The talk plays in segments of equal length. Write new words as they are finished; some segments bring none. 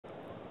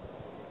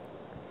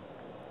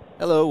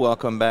Hello,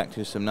 welcome back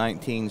to some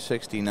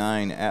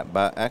 1969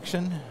 APBA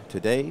action.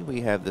 Today we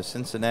have the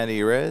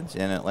Cincinnati Reds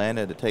in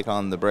Atlanta to take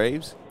on the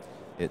Braves.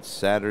 It's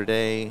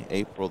Saturday,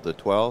 April the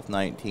 12th,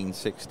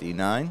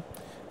 1969.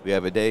 We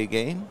have a day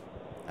game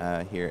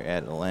here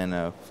at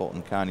Atlanta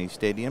Fulton County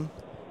Stadium.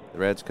 The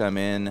Reds come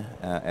in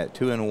at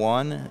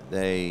 2-1.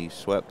 They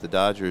swept the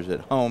Dodgers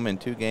at home in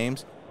 2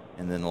 games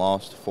and then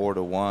lost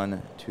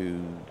 4-1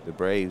 to the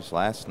Braves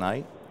last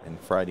night in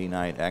Friday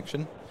night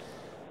action.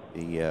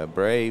 The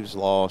Braves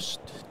lost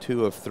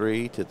 2 of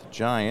 3 to the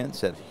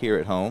Giants here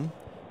at home,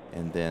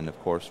 and then,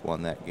 of course,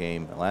 won that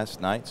game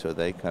last night, so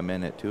they come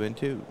in at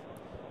 2-2.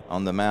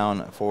 On the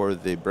mound for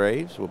the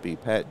Braves will be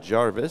Pat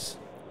Jarvis.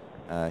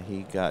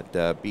 He got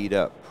beat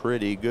up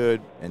pretty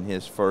good in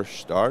his first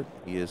start.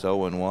 He is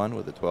 0-1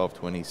 with a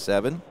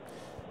 12.27.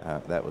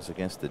 That was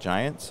against the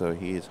Giants, so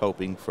he is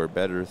hoping for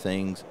better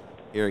things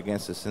here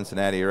against the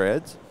Cincinnati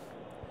Reds.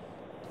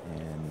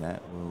 And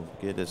that will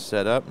get us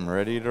set up and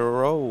ready to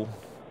roll.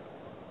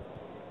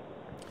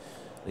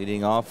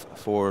 Leading off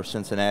for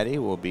Cincinnati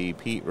will be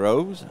Pete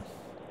Rose,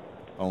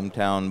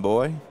 hometown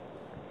boy.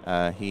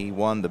 He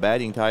won the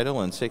batting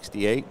title in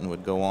 '68 and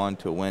would go on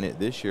to win it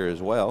this year as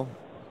well.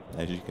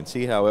 As you can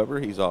see, however,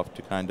 he's off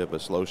to kind of a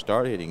slow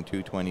start, hitting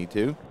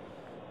 .222.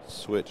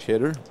 Switch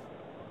hitter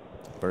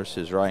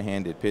versus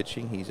right-handed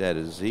pitching. He's at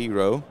a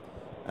 0.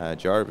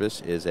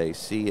 Jarvis is a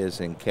C as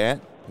in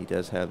cat. He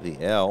does have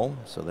the L,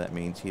 so that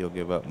means he'll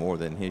give up more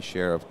than his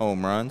share of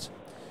home runs.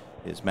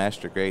 His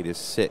master grade is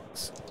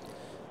 6.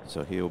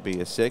 So he'll be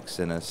a 6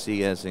 and a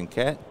C as in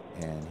cat,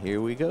 and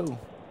here we go.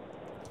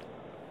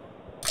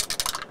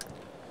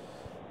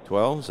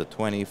 12's a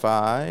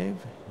 25.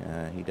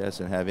 He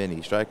doesn't have any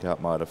strikeout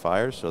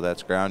modifiers, so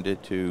that's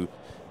grounded to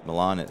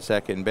Milan at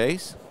second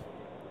base.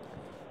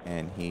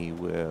 And he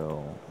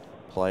will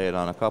play it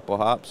on a couple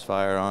hops,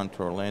 fire on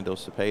to Orlando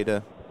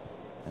Cepeda,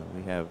 and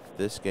we have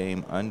this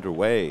game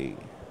underway.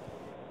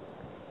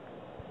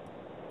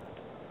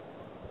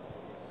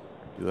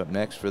 Up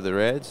next for the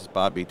Reds is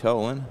Bobby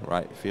Tolan,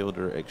 right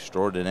fielder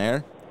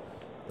extraordinaire.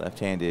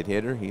 Left-handed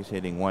hitter. He's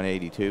hitting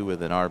 .182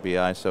 with an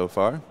RBI so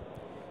far.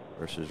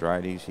 Versus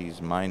righties, he's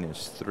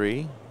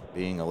 -3.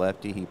 Being a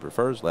lefty, he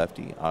prefers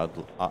lefties,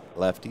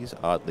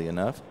 oddly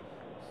enough.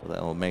 So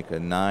that will make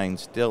a 9.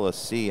 Still a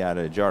C out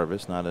of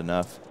Jarvis, not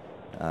enough.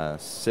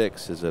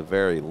 6 is a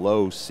very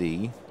low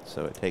C,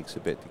 so it takes a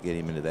bit to get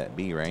him into that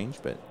B range,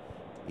 but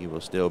he will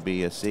still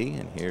be a C,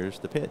 and here's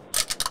the pitch.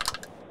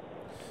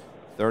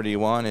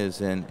 31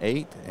 is an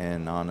 8,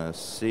 and on a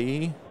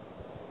C,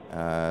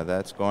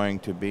 that's going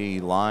to be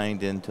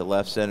lined into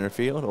left center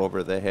field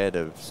over the head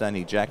of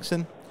Sonny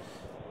Jackson.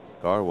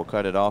 Gar will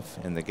cut it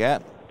off in the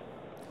gap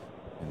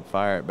and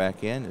fire it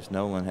back in as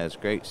Nolan has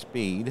great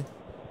speed.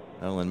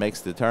 Nolan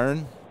makes the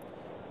turn,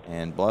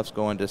 and Bluff's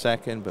going to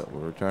second, but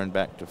will return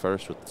back to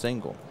first with the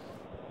single.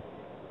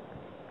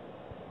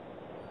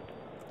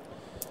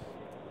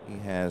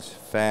 He has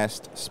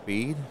fast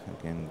speed.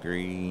 Again,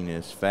 green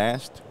is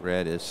fast,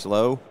 red is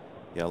slow,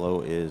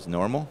 yellow is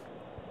normal.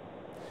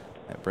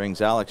 That brings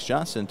Alex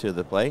Johnson to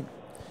the plate.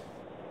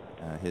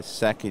 His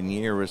second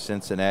year with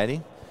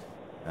Cincinnati.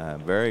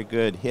 Very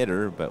good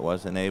hitter, but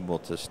wasn't able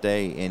to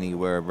stay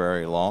anywhere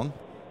very long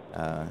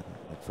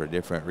for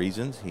different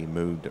reasons. He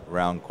moved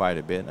around quite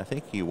a bit. I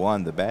think he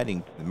won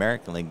the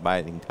American League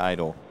batting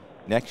title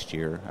next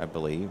year, I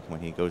believe, when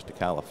he goes to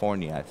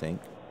California, I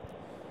think.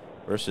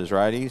 Versus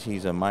righties,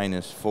 he's a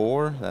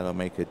 -4. That'll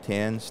make a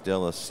 10.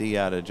 Still a C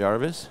out of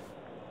Jarvis.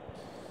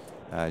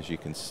 As you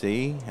can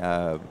see,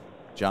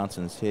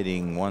 Johnson's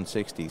hitting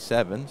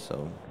 .167,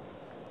 so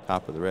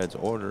top of the Reds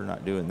order,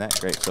 not doing that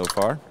great so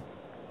far.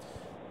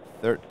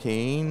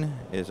 13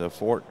 is a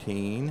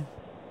 14.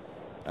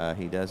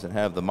 He doesn't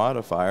have the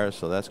modifier,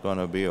 so that's going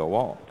to be a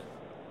walk.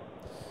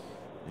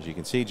 As you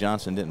can see,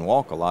 Johnson didn't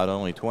walk a lot,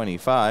 only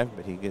 25,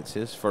 but he gets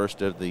his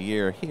first of the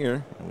year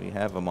here, and we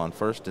have him on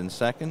first and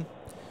second.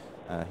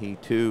 He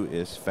too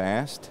is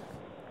fast.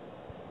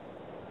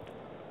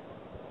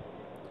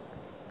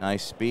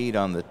 Nice speed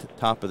on the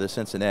top of the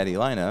Cincinnati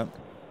lineup.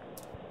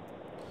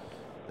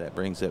 That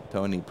brings up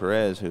Tony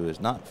Perez, who is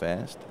not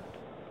fast.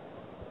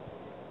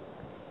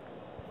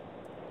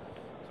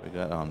 So we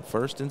got on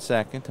first and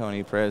second.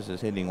 Tony Perez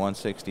is hitting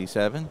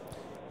 .167.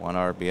 1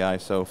 RBI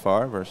so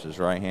far versus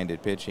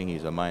right-handed pitching.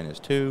 He's a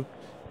 -2,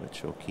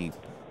 which will keep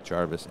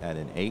Jarvis at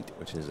an 8,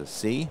 which is a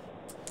C.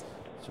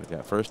 So we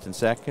got first and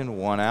second,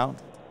 1 out.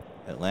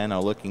 Atlanta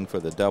looking for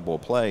the double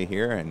play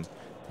here, and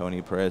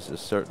Tony Perez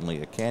is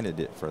certainly a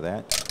candidate for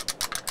that.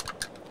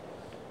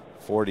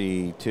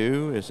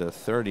 42 is a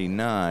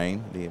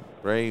 39. The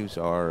Braves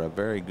are a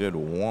very good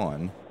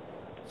 1.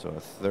 So a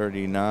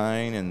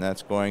 39, and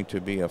that's going to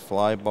be a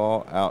fly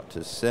ball out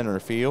to center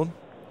field.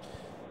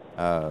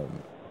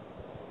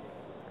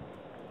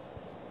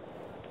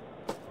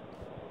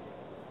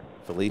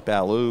 Philippe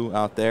Alou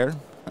out there.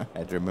 I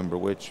had to remember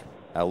which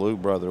Alou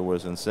brother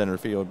was in center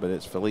field, but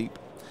it's Philippe.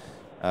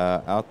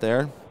 Out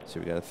there. So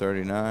we got a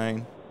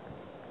 39,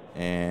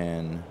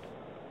 and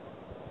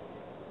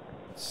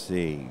let's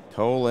see,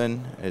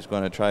 Tolan is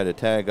going to try to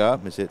tag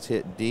up as it's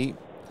hit deep.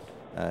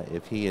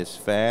 If he is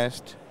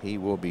fast, he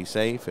will be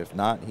safe. If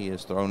not, he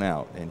is thrown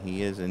out. And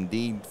he is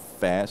indeed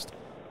fast.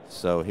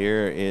 So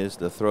here is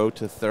the throw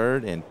to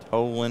third, and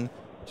Tolan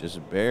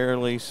just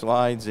barely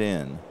slides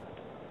in.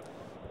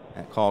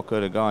 That call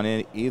could have gone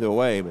in either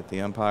way, but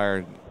the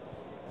umpire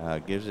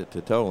gives it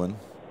to Tolan.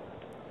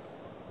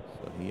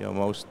 So he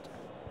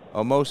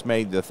almost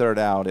made the third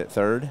out at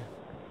third.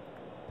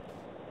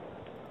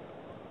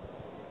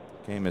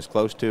 Came as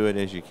close to it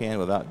as you can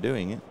without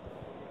doing it.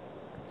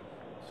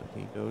 So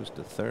he goes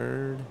to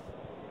third,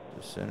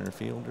 the center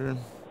fielder.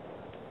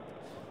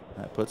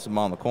 That puts him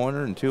on the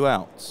corner and 2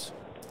 outs.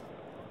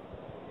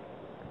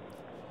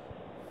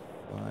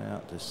 Fly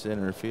out to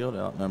center field,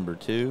 out number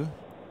 2.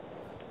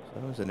 So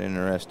that was an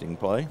interesting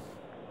play.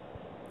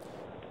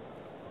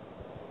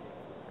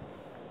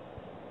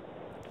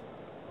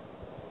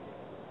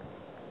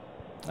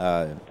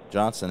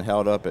 Johnson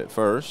held up at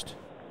first.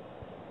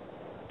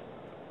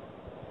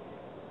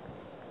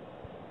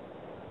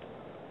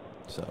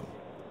 So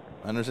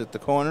runners at the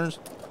corners,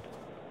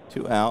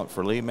 2 out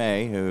for Lee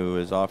May, who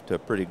is off to a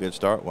pretty good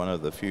start. One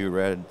of the few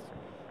Red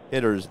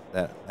hitters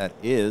that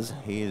is.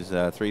 He's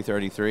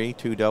 333,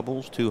 2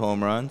 doubles, 2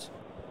 home runs,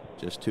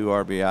 just 2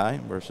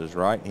 RBI versus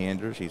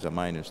right-handers. He's a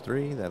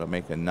 -3. That'll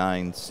make a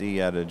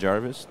 9C out of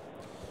Jarvis.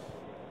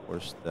 Of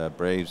course, the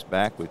Braves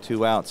back with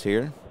 2 outs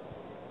here.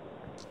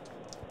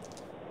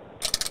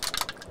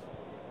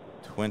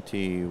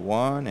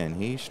 21, and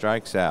he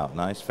strikes out.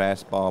 Nice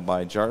fastball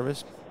by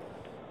Jarvis.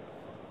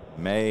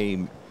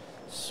 May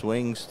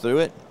swings through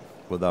it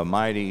with a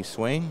mighty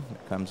swing.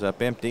 It comes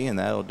up empty, and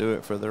that'll do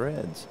it for the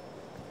Reds.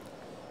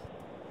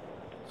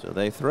 So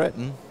they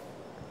threaten,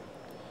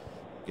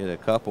 get a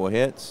couple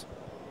hits,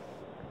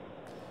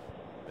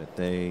 but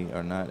they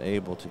are not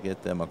able to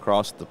get them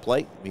across the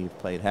plate. We've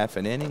played half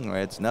an inning.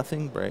 Reds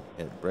nothing.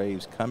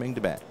 Braves coming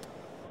to bat.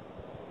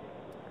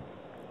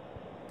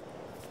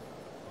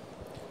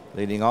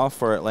 Leading off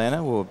for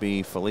Atlanta will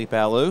be Felipe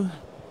Alou,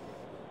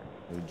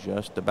 who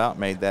just about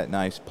made that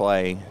nice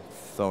play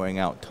throwing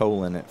out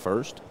Tolan at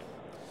first.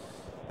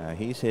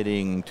 He's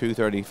hitting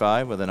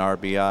 .235 with an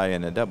RBI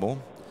and a double.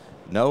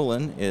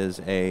 Nolan is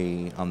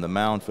on the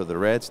mound for the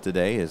Reds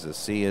today is a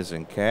C as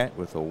in cat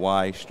with a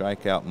Y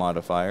strikeout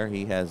modifier.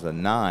 He has a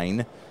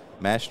 9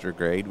 master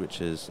grade,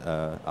 which is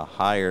a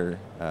higher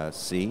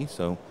C,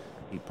 so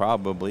he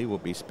probably will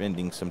be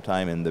spending some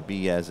time in the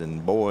B as in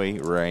boy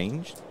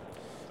range.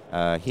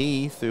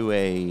 He threw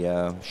a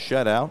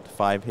shutout,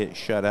 5-hit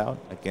shutout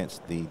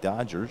against the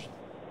Dodgers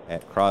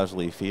at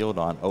Crosley Field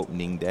on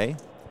opening day.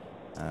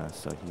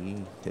 So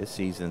his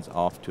season's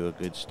off to a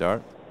good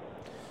start.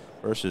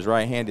 Versus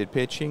right-handed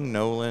pitching,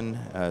 Nolan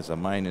has a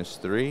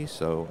 -3.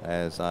 So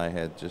as I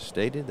had just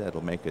stated,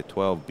 that'll make a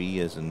 12B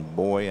as in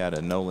boy out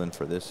of Nolan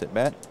for this at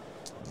bat.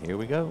 Here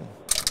we go.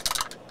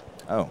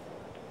 Oh.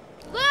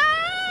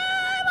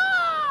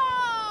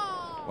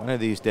 One of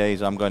these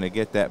days I'm going to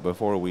get that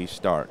before we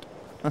start.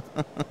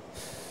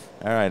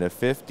 All right, a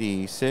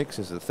 56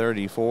 is a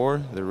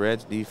 34. The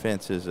Reds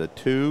defense is a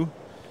 2,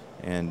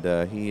 and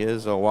he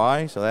is a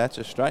Y, so that's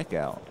a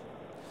strikeout.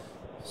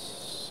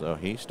 So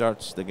he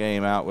starts the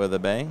game out with a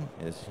bang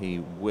as he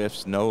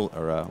whiffs Alou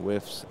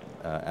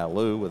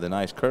with a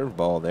nice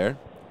curveball there.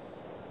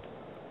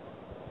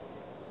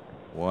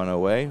 1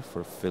 away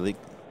for Felix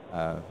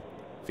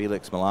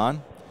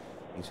Milan.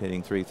 He's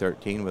hitting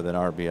 .313 with an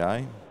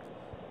RBI.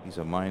 He's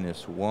a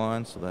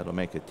 -1, so that'll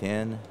make a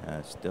 10.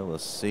 Still a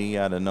C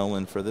out of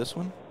Nolan for this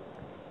one.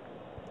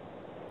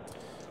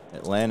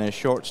 Atlanta's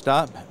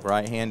shortstop,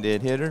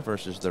 right-handed hitter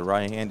versus the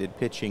right-handed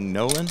pitching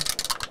Nolan.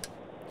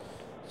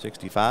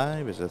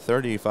 65 is a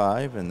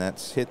 35, and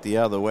that's hit the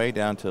other way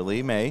down to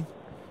Lee May.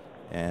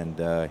 And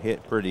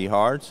hit pretty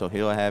hard, so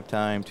he'll have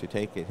time to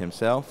take it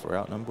himself for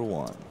out number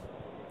 1.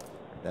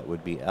 That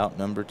would be out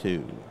number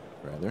 2,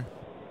 rather.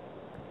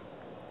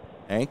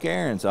 Hank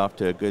Aaron's off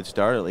to a good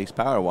start, at least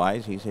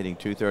power-wise. He's hitting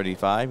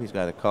 .235. He's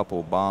got a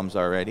couple bombs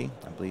already.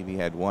 I believe he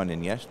had one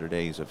in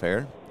yesterday's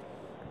affair.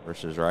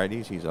 Versus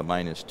righties, he's a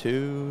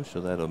 -2,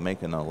 so that'll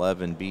make an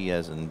 11B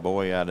as in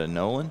boy out of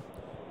Nolan.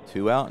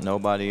 2 out,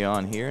 nobody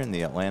on here in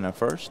the Atlanta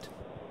first.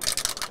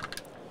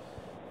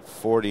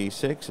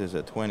 46 is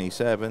a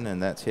 27,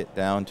 and that's hit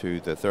down to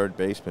the third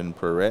baseman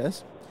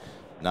Perez.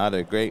 Not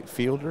a great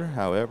fielder,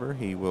 however,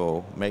 he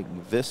will make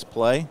this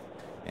play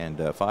and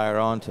fire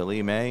on to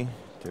Lee May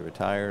to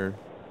retire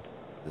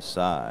the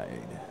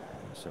side.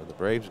 So the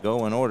Braves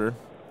go in order.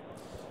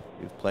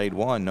 We've played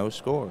 1, no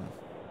score.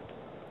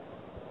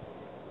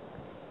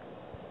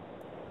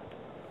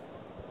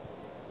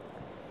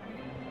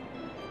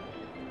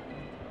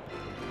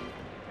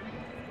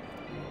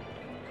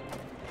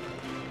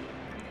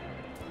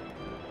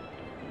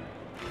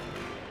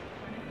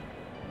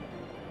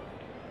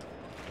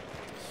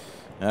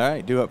 All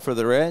right, due up for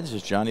the Reds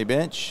is Johnny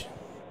Bench.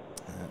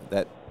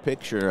 That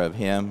picture of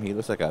him, he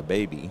looks like a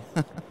baby.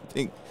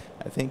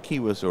 I think he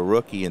was a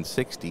rookie in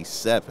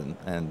 '67,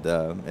 and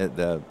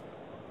the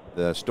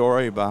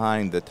story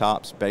behind the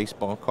Topps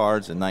baseball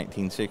cards in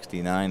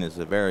 1969 is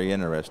a very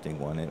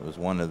interesting one. It was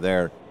one of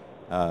their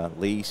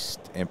least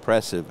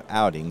impressive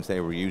outings. They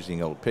were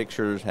using old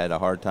pictures, had a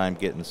hard time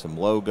getting some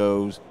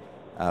logos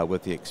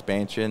with the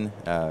expansion,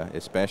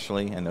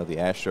 especially. I know the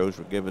Astros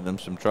were giving them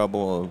some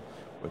trouble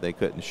where they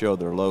couldn't show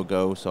their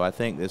logo. So I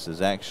think this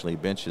is actually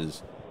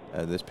Bench's.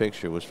 This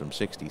picture was from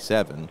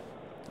 '67,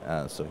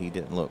 so he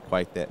didn't look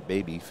quite that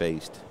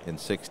baby-faced in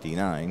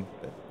 '69.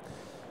 But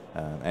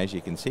as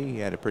you can see, he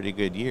had a pretty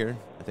good year.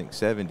 I think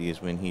 '70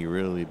 is when he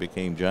really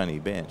became Johnny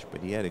Bench,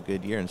 but he had a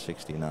good year in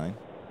 '69.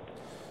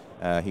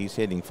 He's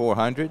hitting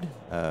 400,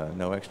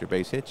 no extra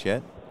base hits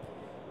yet.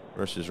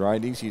 Versus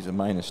righties, he's a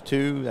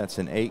 -2. That's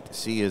an 8.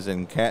 C as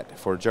in cat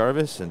for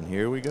Jarvis, and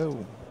here we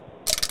go.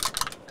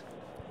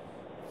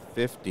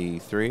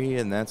 53,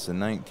 and that's a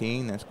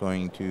 19. That's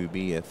going to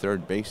be a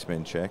third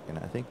baseman check, and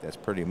I think that's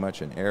pretty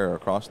much an error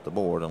across the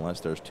board unless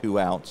there's 2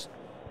 outs.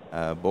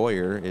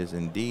 Boyer is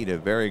indeed a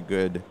very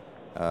good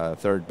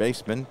third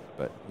baseman,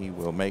 but he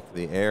will make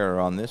the error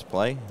on this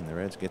play, and the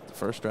Reds get the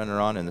first runner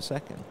on in the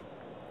second.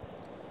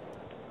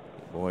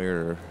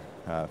 Boyer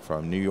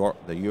from New York,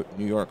 the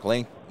New York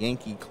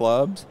Yankee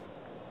clubs.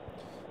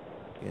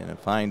 Again, a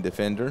fine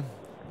defender.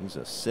 He's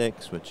a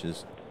 6, which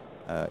is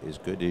as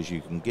good as you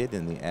can get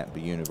in the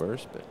APBA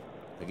universe, but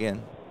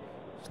again,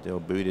 still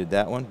booted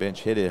that one.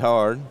 Bench hit it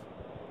hard.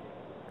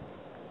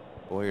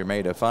 Boyer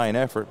made a fine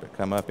effort, but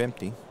come up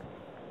empty.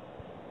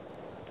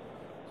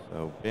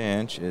 So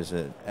Bench is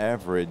an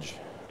average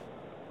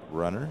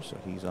runner, so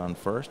he's on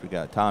first. We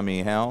got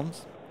Tommy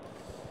Helms.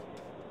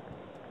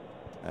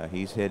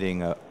 He's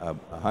hitting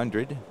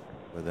 100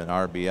 with an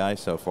RBI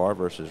so far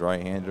versus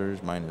right-handers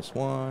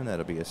 -1.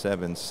 That'll be a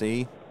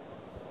 7C.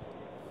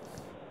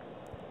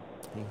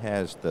 He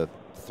has the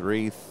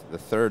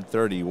third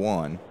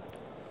 31.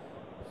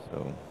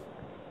 So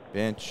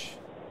Bench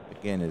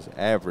again is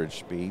average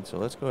speed. So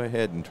let's go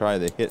ahead and try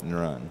the hit and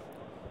run.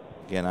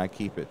 Again, I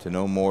keep it to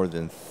no more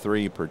than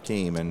 3 per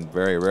team, and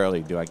very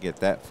rarely do I get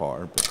that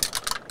far.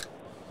 But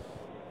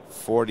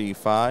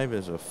 45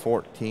 is a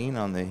 14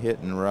 on the hit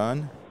and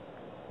run.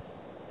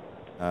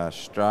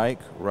 Strike,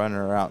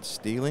 runner out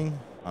stealing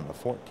on a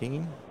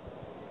 14.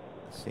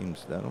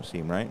 That don't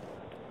seem right.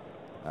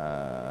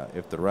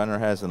 If the runner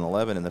has an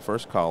 11 in the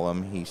first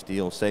column, he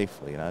steals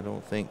safely, and I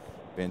don't think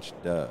Bench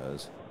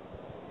does.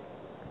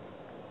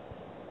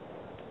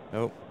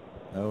 Nope,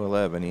 no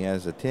 11. He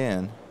has a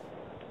 10,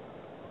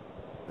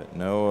 but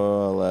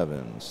no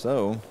 11.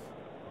 So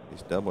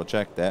let's double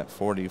check that.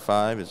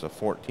 45 is a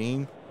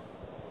 14.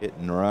 Hit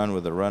and run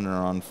with a runner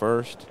on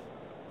first,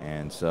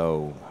 and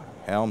so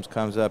Helms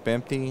comes up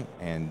empty,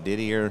 and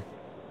Didier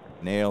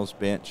nails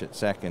Bench at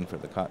second for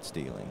the caught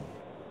stealing.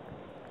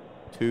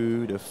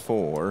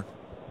 2-4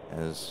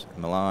 as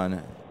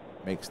Milan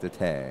makes the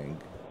tag.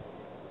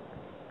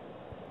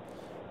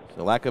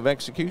 So lack of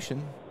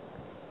execution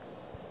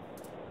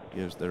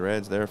gives the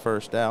Reds their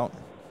first out.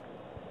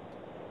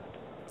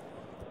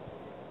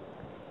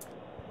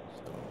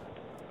 So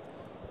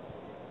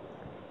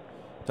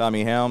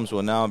Tommy Helms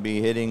will now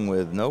be hitting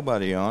with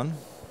nobody on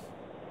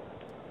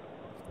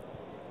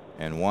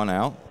and 1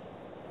 out.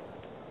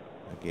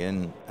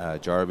 Again,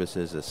 Jarvis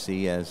is a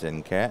C as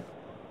in cat.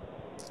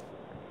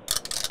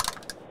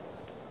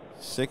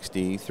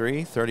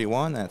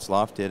 63-31. That's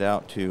lofted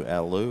out to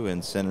Alou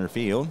in center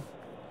field,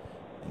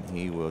 and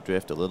he will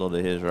drift a little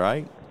to his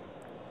right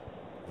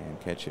and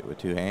catch it with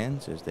 2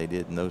 hands, as they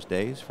did in those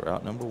days, for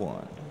out number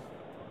 1.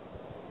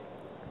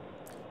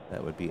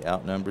 That would be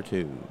out number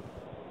 2.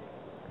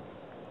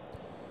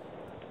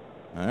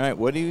 All right,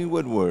 Woody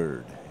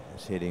Woodward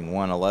is hitting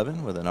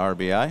 111 with an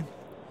RBI.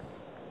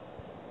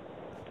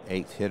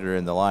 8th hitter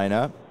in the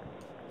lineup.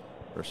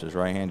 Versus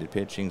right-handed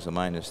pitching's a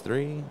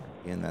 -3.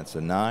 Again, that's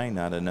a 9.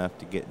 Not enough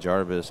to get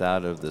Jarvis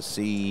out of the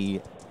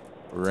C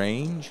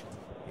range.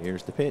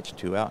 Here's the pitch.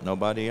 2 out,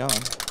 nobody on.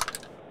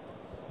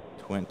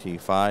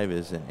 25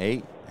 is an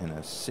 8 and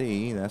a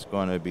C. That's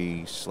going to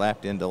be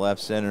slapped into left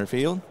center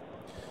field.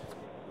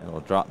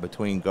 It'll drop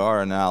between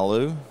Gar and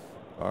Alou.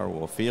 Gar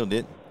will field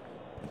it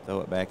and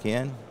throw it back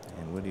in.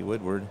 And Woody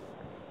Woodward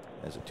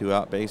has a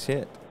 2-out base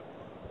hit.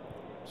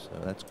 So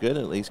that's good.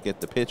 At least get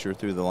the pitcher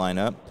through the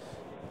lineup.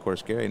 Of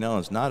course, Gary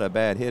Nolan's not a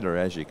bad hitter,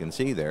 as you can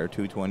see there.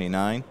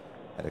 229,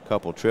 had a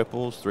couple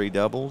triples, 3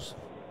 doubles,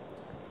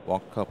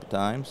 walked a couple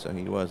times, so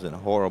he wasn't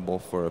horrible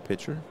for a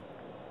pitcher.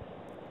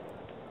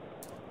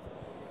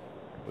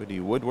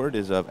 Woody Woodward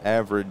is of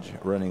average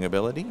running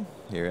ability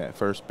here at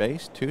first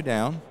base. 2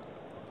 down.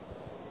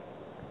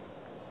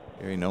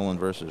 Gary Nolan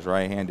versus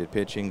right-handed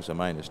pitching's a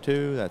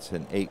 -2. That's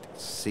an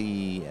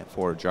 8C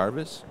for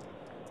Jarvis.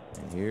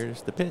 And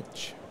here's the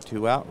pitch.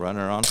 2 out,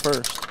 runner on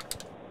first.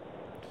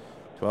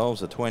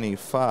 12's a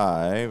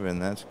 25, and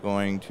that's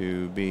going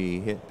to be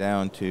hit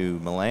down to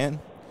Milan.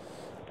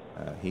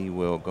 He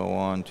will go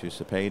on to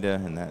Cepeda,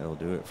 and that will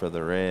do it for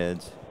the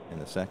Reds in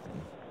the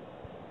second.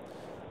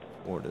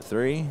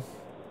 4-3.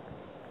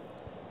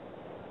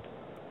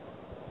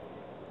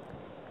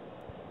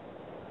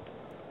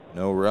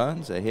 No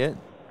runs, a hit,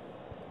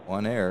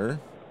 1 error,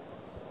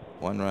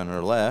 1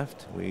 runner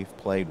left. We've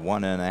played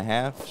 1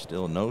 1/2,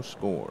 still no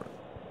score.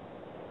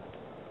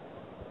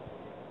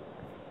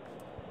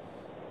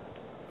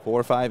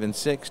 4, 5, and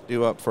 6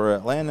 due up for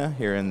Atlanta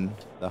here in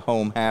the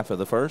home half of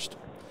the first.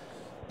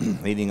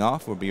 Leading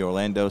off will be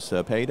Orlando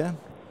Cepeda,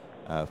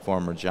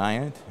 former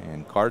Giant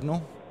and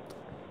Cardinal.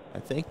 I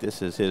think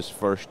this is his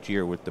first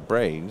year with the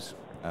Braves.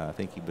 I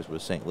think he was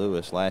with St.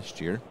 Louis last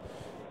year.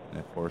 And,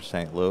 of course,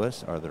 St.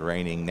 Louis are the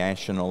reigning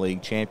National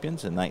League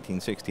champions in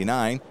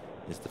 1969.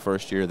 It's the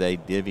first year they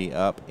divvy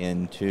up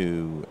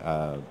into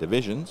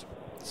divisions.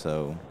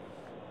 So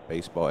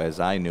baseball as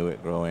I knew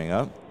it growing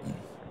up.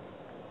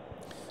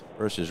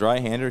 Versus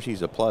right-handers,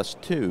 he's a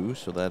 +2,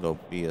 so that'll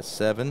be a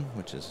 7,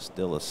 which is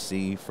still a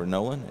C for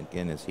Nolan.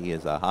 Again, as he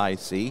is a high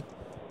C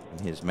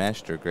in his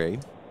master grade.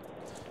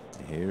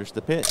 Here's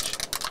the pitch.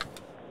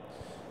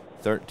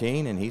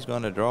 13, and he's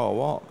going to draw a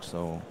walk.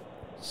 So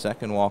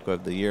second walk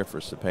of the year for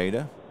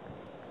Cepeda.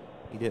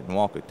 He didn't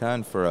walk a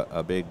ton for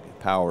a big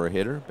power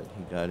hitter, but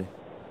he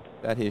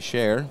got his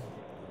share.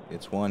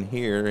 It's one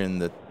here in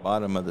the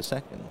bottom of the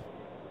second.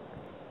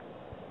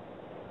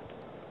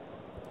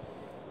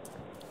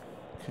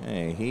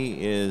 Okay,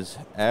 he is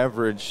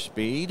average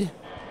speed.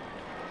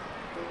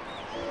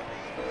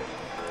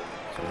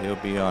 So he'll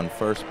be on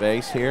first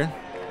base here.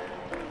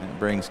 That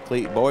brings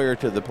Clete Boyer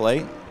to the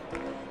plate.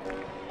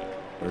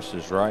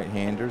 Versus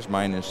right-handers,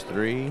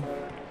 -3.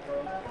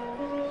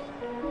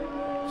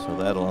 So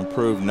that'll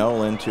improve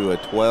Nolan to a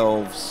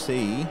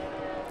 12C,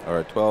 or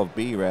a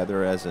 12B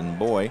rather, as in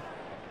boy.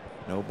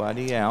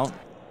 Nobody out.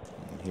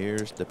 And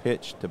here's the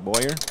pitch to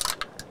Boyer.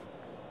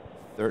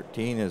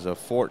 13 is a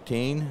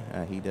 14.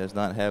 He does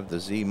not have the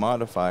Z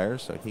modifier,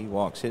 so he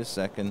walks his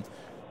second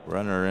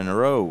runner in a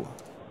row.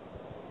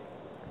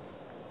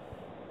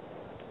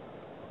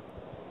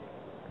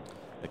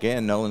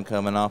 Again, Nolan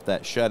coming off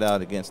that shutout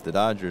against the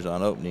Dodgers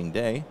on opening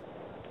day.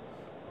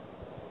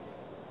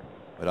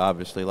 Would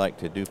obviously like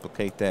to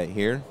duplicate that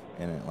here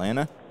in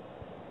Atlanta.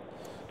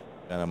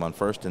 Got him on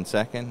first and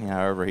second.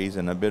 However, he's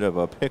in a bit of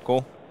a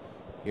pickle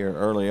here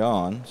early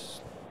on.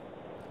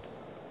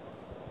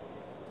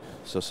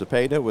 So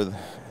Cepeda with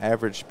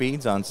average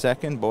speeds on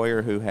second.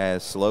 Boyer, who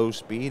has slow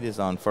speed, is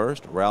on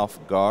first. Ralph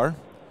Garr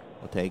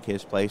will take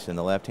his place in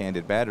the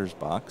left-handed batter's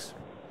box.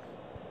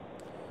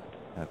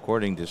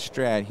 According to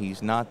Strat,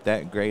 he's not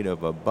that great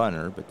of a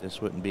bunter, but this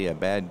wouldn't be a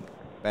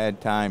bad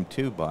time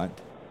to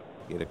bunt.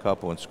 Get a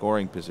couple in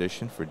scoring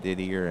position for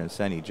Didier and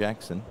Sonny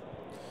Jackson.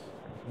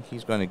 I think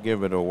he's going to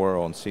give it a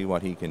whirl and see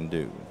what he can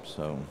do.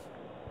 So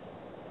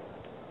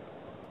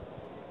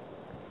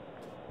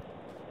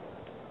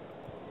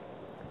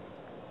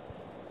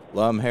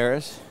Lum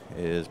Harris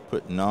is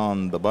putting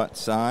on the butt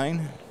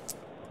sign.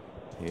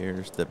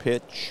 Here's the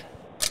pitch.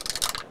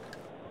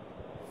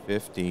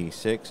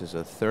 56 is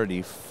a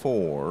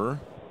 34.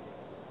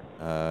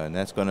 And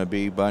that's going to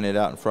be bunted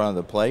out in front of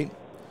the plate.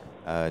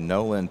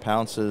 Nolan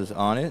pounces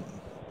on it.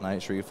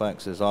 Nice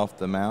reflexes off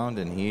the mound,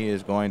 and he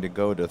is going to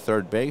go to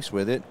third base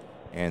with it.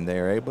 And they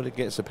are able to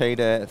get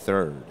Cepeda at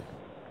third.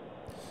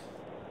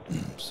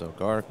 So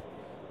Garr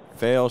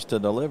fails to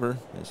deliver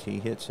as he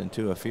hits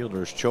into a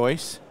fielder's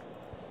choice.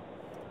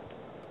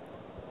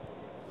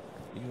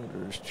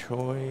 Fielder's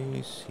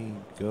choice. He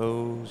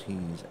goes.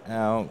 He's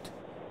out.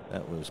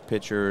 That was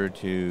pitcher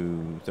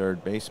to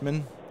third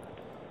baseman.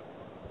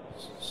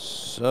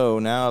 So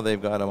now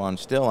they've got him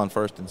still on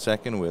first and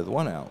second with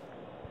one out.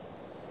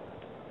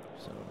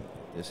 So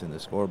get this in the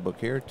scorebook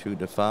here.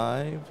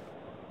 2-5.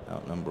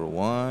 Out number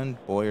 1.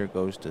 Boyer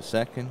goes to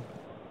second.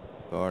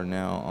 Garr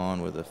now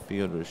on with a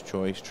fielder's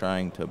choice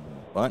trying to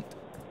bunt.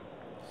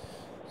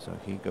 So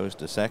he goes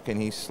to second.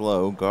 He's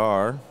slow.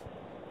 Garr,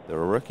 the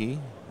rookie,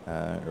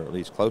 or at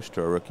least close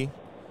to a rookie,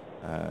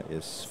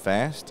 is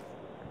fast.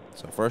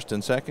 So first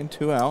and second,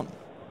 2 out.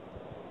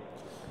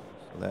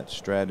 So that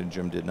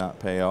stratagem did not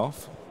pay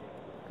off.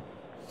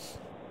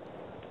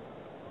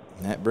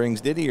 And that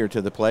brings Didier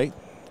to the plate.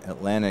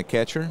 Atlanta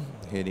catcher,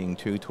 hitting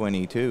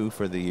 .222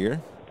 for the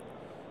year.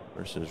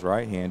 Versus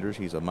right-handers,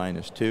 he's a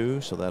 -2,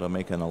 so that'll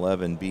make an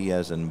 11B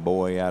as in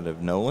boy out of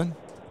Nolan.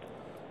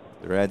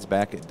 The Reds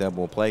back at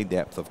double play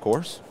depth, of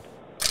course.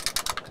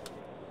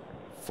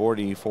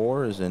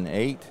 44 is an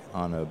 8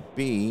 on a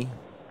B.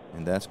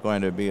 And that's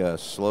going to be a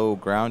slow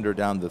grounder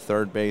down the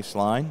third base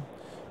line.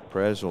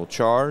 Perez will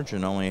charge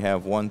and only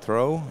have one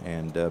throw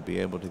and be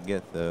able to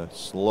get the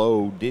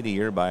slow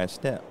Didier by a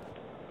step.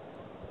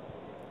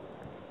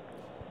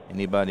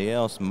 Anybody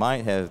else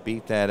might have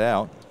beat that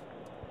out.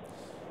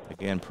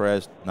 Again,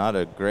 Perez not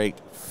a great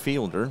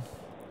fielder.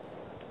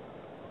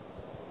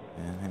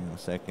 And hang on a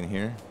second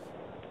here.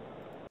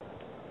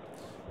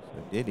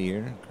 So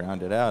Didier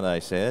grounded out, I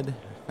said.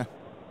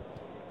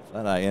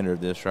 Thought I entered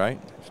this right.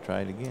 Let's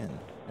try it again.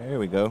 There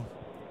we go.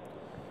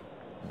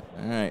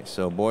 All right,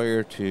 so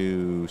Boyer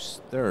to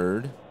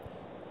third.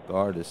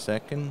 Garr to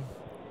second.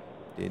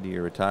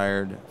 Didier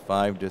retired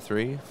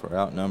 5-3 for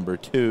out number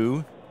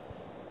 2.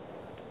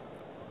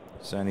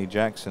 Sonny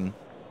Jackson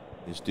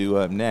is due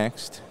up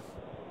next.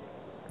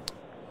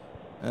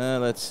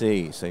 Let's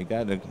see. So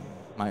you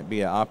might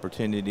be an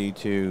opportunity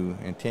to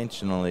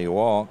intentionally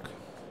walk.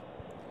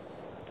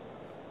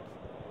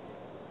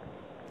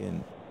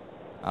 Again,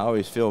 I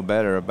always feel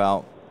better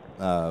about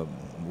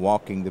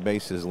walking the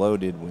bases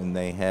loaded when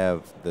they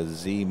have the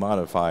Z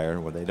modifier,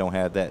 where they don't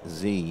have that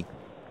Z.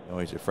 They're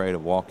always afraid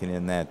of walking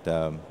in that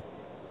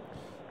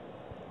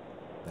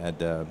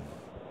that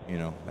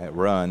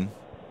run.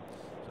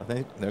 So I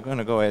think they're going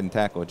to go ahead and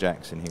tackle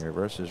Jackson here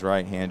versus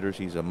right-handers.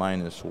 He's a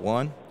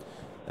 -1.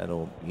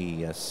 That'll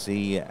be a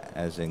C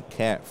as in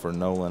cat for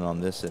Nolan on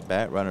this at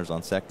bat. Runners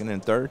on second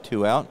and third,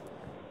 2 out.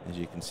 As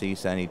you can see,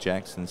 Sonny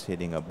Jackson's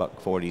hitting a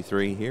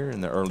 .43 here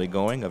in the early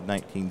going of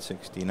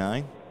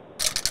 1969.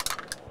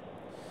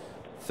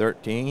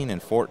 13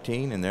 and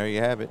 14, and there you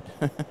have it.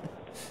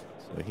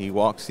 So he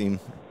walks him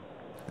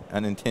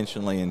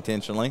unintentionally,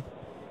 intentionally.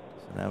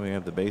 So now we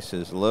have the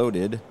bases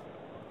loaded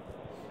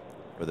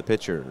for the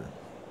pitcher.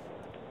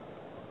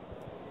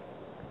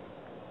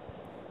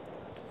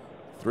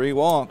 3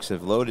 walks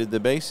have loaded the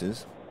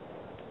bases.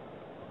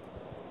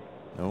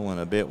 Nolan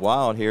a bit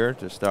wild here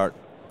to start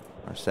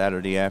our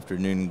Saturday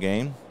afternoon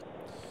game.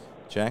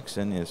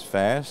 Jackson is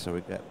fast, so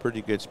we've got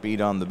pretty good speed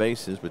on the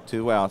bases. With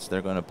 2 outs,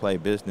 they're going to play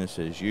business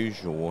as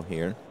usual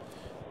here.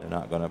 They're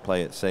not going to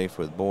play it safe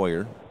with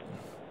Boyer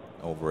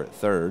over at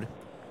third.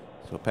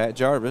 So Pat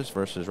Jarvis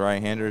versus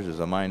right-handers is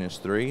a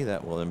 -3.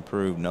 That will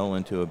improve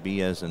Nolan to a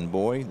B as in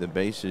boy. The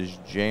base is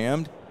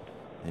jammed.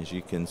 As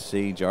you can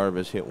see,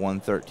 Jarvis hit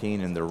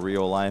 113 in the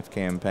real-life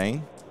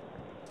campaign.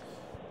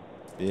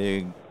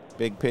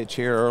 Big pitch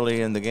here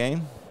early in the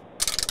game.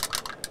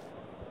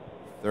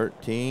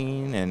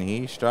 13, and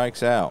he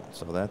strikes out.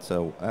 So that's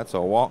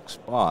a walk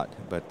spot.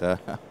 But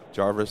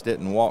Jarvis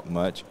didn't walk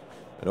much,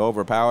 but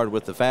overpowered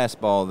with the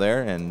fastball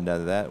there, and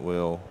that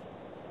will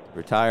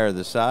retire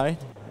the side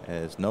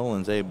as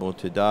Nolan's able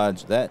to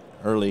dodge that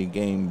early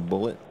game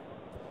bullet.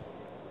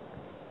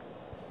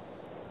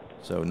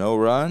 So no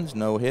runs,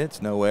 no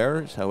hits, no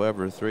errors.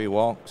 However, 3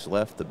 walks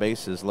left the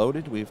bases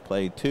loaded. We've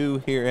played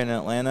 2 here in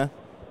Atlanta.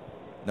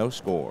 No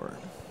score.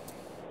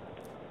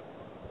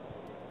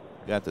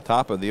 Got the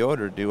top of the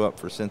order due up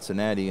for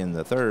Cincinnati in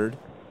the third.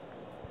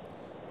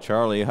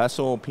 Charlie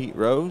Hustle, Pete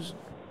Rose.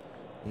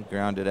 He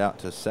grounded out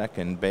to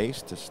second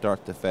base to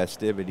start the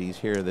festivities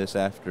here this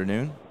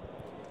afternoon.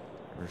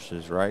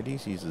 Versus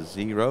righties, he's a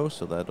 0,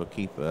 so that'll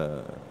keep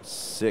a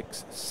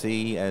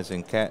 6C as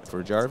in cat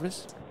for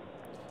Jarvis.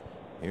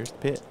 Here's the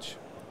pitch.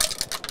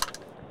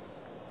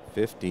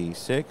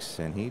 56,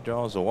 and he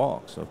draws a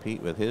walk. So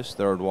Pete with his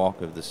 3rd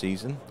walk of the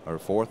season, or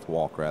 4th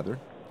walk rather.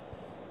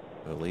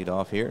 We'll lead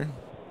off here.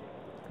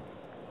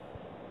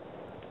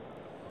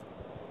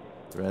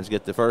 The Reds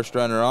get the first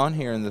runner on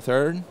here in the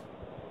 3rd.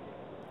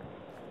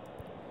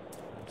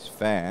 It's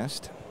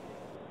fast.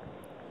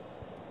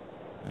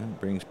 And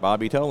brings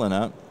Bobby Tolan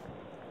up.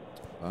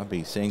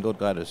 Bobby singled,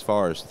 got as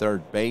far as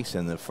third base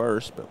in the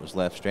first, but was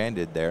left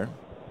stranded there.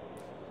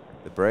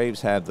 The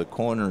Braves have the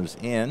corners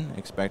in,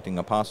 expecting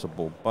a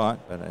possible bunt,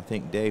 but I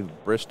think Dave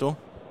Bristol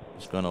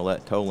is going to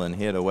let Tolan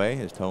hit away,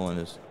 as Tolan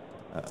is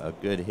a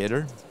good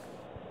hitter.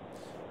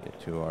 Get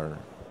to our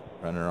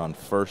runner on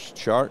first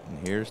chart,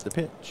 and here's the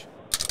pitch.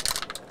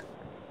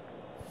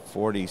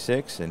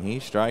 46, and he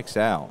strikes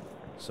out.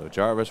 So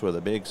Jarvis with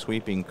a big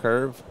sweeping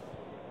curve.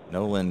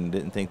 Nolan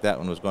didn't think that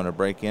one was going to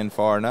break in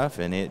far enough,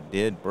 and it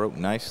did. Broke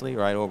nicely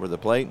right over the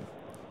plate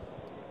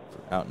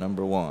for out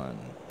number 1.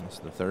 That's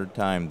the 3rd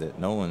time that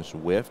Nolan's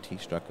whiffed. He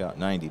struck out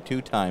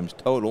 92 times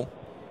total.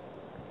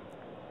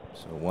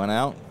 So 1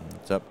 out.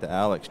 It's up to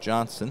Alex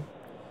Johnson.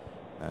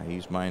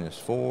 He's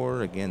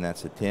 -4. Again,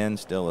 that's a 10.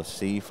 Still a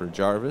C for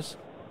Jarvis.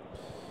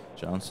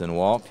 Johnson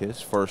walked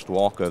his first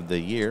walk of the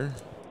year.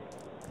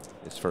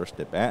 His first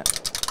at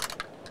bat.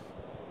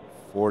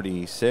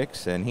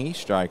 46, and he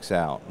strikes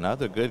out.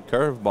 Another good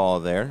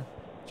curveball there.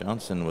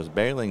 Johnson was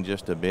bailing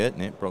just a bit,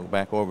 and it broke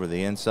back over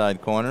the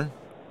inside corner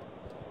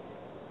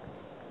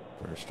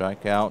for a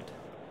strikeout.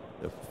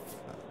 The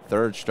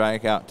 3rd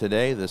strikeout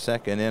today, the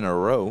 2nd in a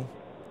row,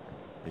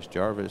 as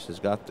Jarvis has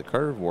got the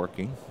curve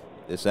working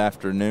this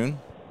afternoon.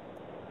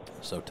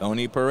 So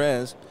Tony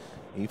Perez,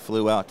 he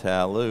flew out to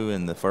Alou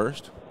in the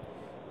 1st.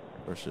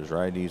 Versus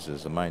righties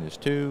is a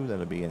 -2.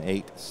 That'll be an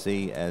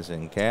 8C as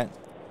in cat.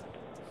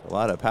 A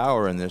lot of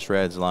power in this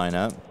Reds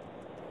lineup.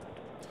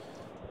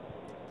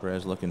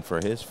 Perez looking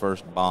for his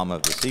first bomb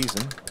of the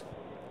season.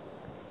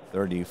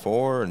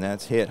 34, and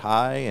that's hit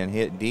high and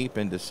hit deep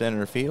into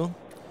center field.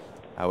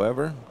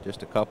 However,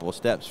 just a couple of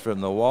steps from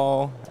the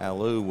wall,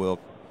 Alou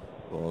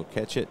will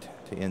catch it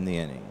to end the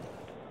inning.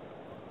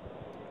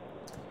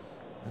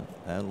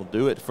 That'll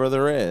do it for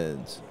the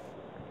Reds.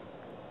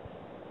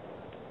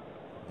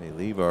 They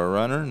leave our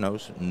runner,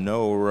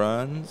 no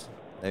runs.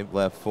 They've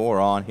left 4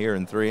 on here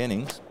in 3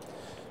 innings.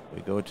 We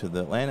go to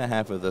the Atlanta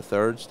half of the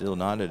 3rd, still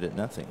knotted at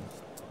nothing.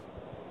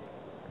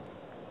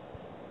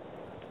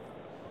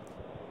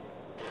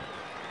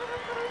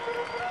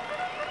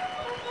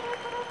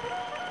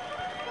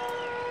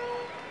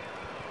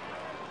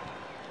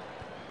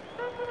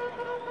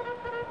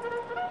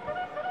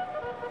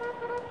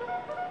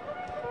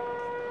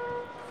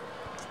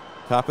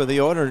 Top of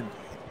the order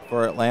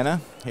for Atlanta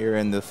here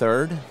in the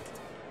 3rd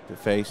to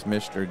face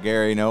Mr.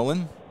 Gary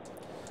Nolan.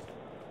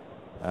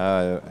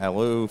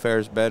 Alou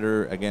fares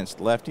better against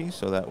lefties,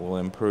 so that will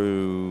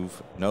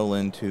improve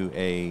Nolan to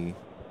a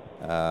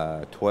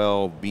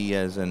 12 B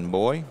as in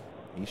boy.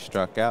 He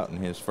struck out in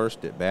his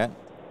first at bat.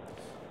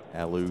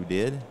 Alou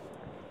did.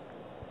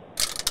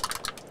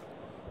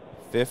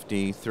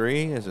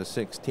 53 is a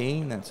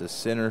 16. That's a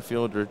center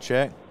fielder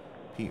check.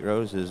 Pete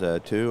Rose is a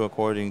 2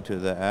 according to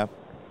the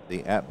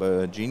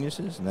APBA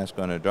geniuses, and that's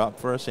going to drop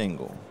for a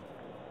single.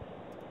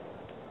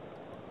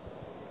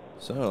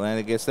 So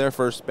Atlanta gets their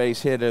first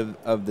base hit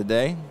of the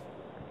day.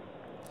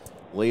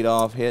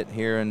 Leadoff hit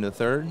here in the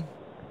third.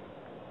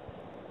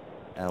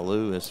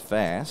 Alou is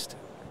fast,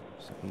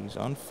 so he's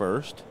on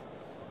first.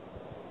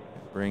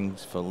 That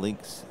brings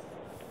Felix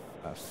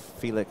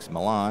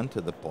Milan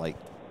to the plate.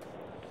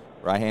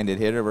 Right-handed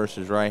hitter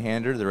versus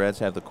right-hander. The Reds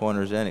have the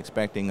corners in,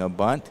 expecting a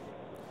bunt.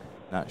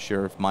 Not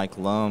sure if Mike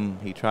Lum,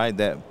 he tried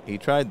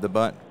the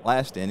bunt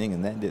last inning,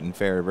 and that didn't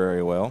fare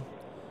very well.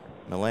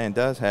 Milan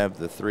does have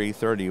the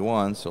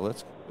 331, so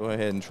let's go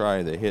ahead and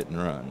try the hit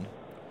and run.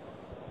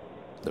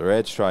 The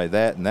Reds tried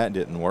that, and that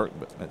didn't work,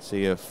 but let's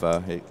see if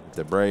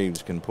the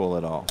Braves can pull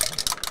it off.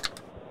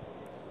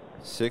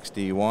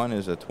 61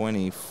 is a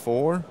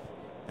 24,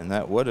 and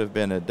that would have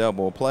been a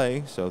double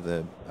play, so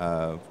the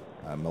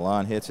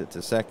Milan hits it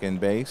to second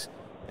base,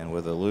 and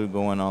with Alou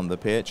going on the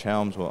pitch,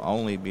 Helms will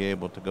only be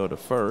able to go to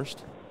first.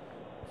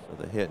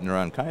 So the hit and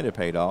run kind of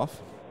paid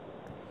off.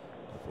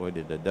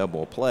 Avoided a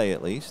double play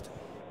at least.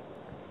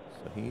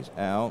 So he's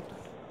out.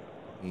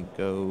 He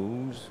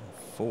goes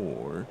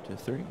 4-3.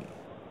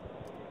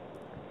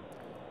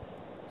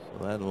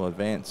 So that'll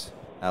advance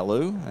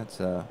Alou. That's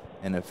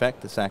in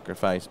effect the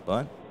sacrifice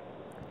bunt.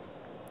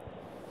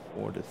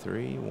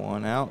 4-3,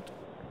 1 out.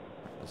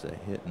 That was a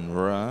hit and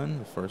run.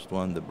 The first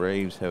one the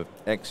Braves have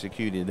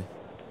executed.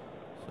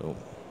 So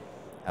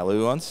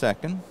Alou on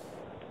second.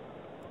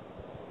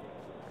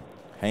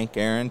 Hank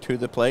Aaron to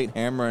the plate.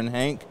 Hammer and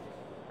Hank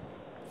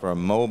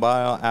from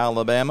Mobile,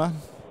 Alabama.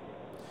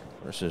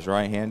 Versus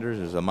right-handers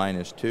is a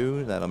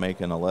 -2. That'll make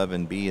an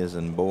 11 B as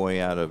in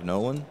boy out of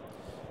Nolan.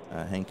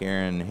 Hank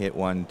Aaron hit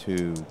one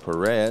to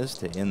Perez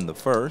to end the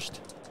first.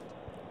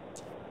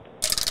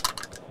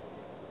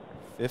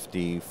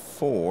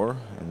 54,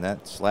 and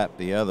that slapped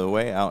the other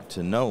way out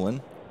to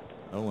Nolan.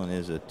 Nolan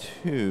is a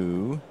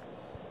 2,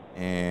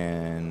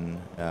 and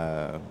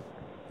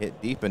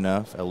hit deep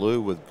enough.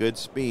 Alou with good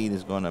speed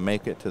is going to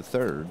make it to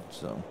third.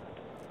 So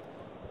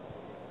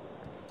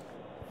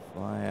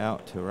fly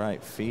out to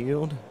right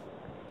field.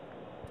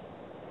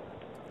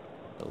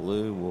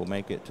 Alou will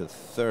make it to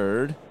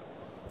third.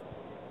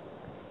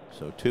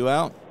 So 2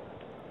 out.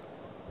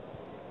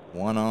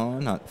 1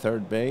 on at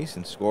third base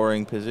in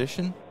scoring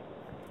position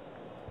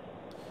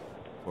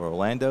for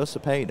Orlando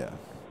Cepeda.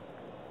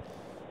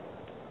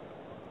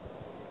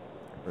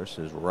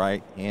 Versus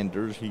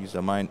right-handers, he's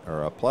a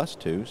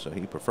 +2, so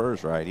he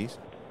prefers righties.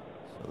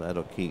 So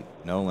that'll keep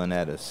Nolan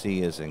at a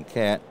C as in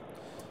cat.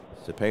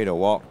 Cepeda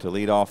walked to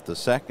lead off the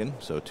second,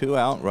 so 2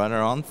 out,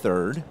 runner on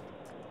third.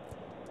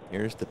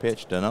 Here's the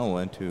pitch to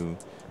Nolan to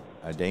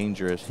a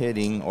dangerous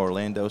hitting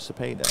Orlando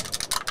Cepeda.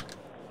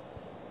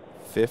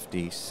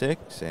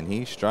 56, and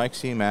he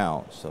strikes him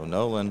out. So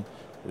Nolan,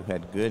 who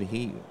had good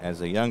heat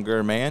as a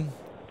younger man,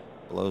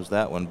 blows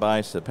that one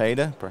by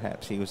Cepeda.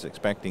 Perhaps he was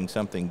expecting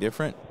something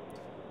different,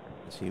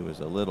 as he was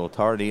a little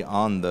tardy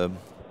on the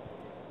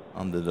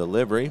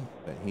delivery,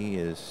 but he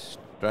is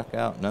struck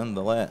out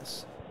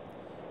nonetheless.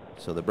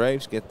 So the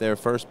Braves get their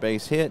first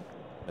base hit,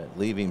 but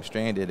leave him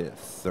stranded at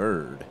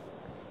third.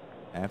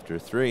 After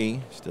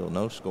 3, still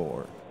no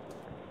score.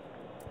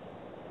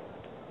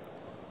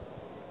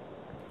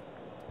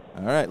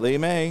 All right, Lee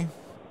May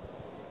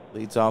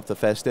leads off the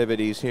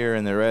festivities here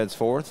in the Reds'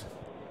 fourth.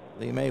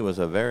 Lee May was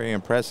a very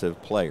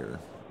impressive player.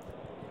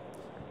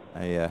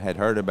 I had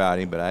heard about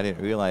him, but I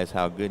didn't realize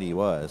how good he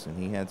was, and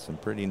he had some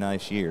pretty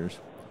nice years.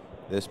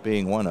 This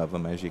being one of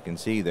them, as you can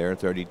see there,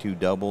 32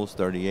 doubles,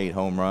 38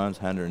 home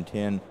runs,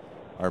 110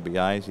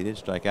 RBIs. He did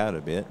strike out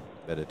a bit,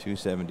 but a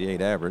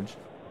 .278 average.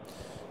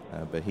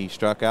 But he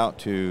struck out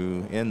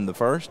to end the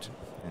first,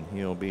 and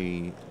he'll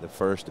be the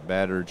first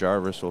batter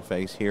Jarvis will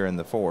face here in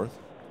the fourth.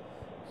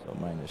 So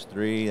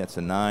 -3, that's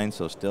a 9,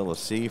 so still a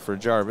C for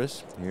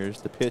Jarvis.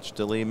 Here's the pitch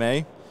to Lee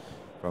May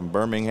from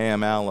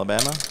Birmingham,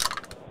 Alabama.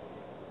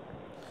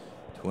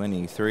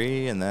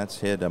 23, and that's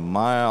hit a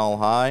mile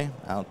high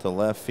out to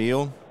left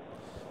field.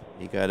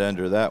 He got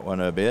under that one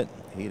a bit.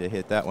 He'd have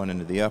hit that one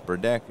into the upper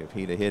deck if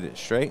he'd have hit it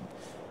straight.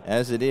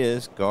 As it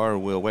is, Gar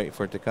will wait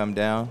for it to come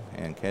down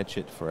and catch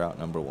it for out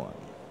number 1.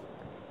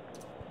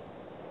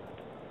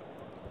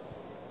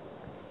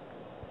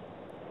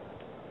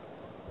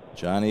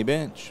 Johnny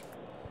Bench.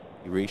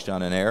 He reached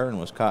on an error and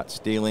was caught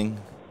stealing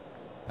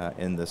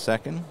in the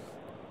second.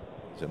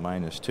 He's a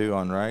 -2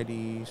 on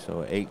righty,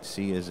 so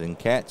 8C is in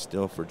cat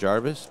still for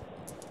Jarvis.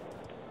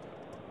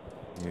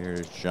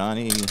 Here's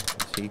Johnny.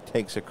 He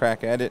takes a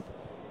crack at it.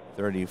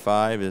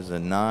 35 is a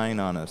 9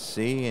 on a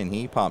C, and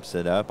he pops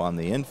it up on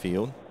the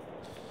infield.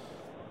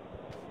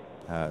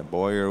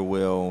 Boyer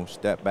will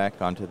step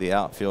back onto the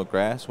outfield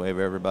grass, wave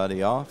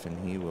everybody off,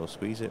 and he will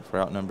squeeze it for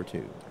out number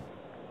 2.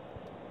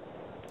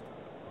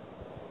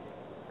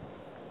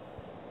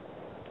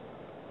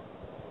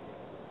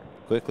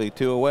 quickly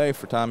 2 away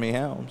for Tommy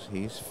Helms.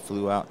 He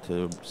flew out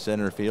to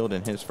center field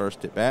in his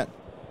first at bat.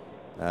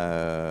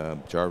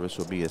 Jarvis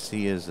will be a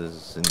C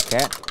as in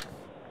cat.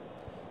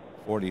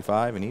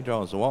 45, and he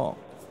draws a walk.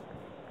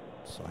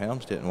 So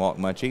Helms didn't walk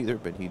much either,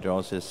 but he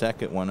draws his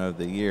second one of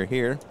the year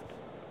here.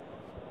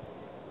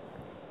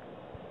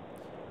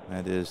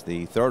 That is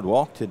the third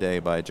walk today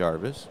by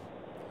Jarvis.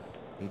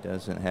 He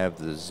doesn't have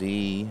the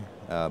Z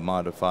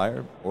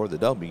modifier or the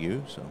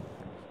W, so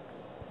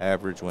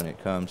average when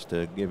it comes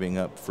to giving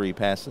up free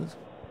passes.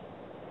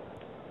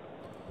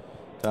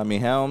 Tommy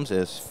Helms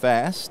is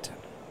fast,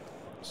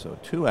 so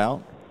 2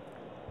 out.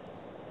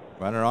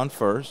 Runner on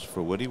first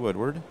for Woody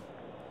Woodward.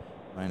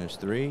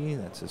 -3.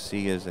 That's a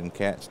C as in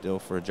cat still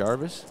for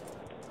Jarvis.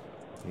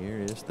 Here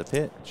is the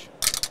pitch.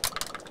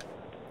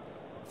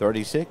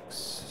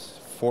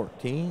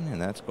 36-14,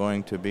 and that's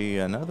going to be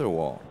another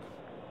walk.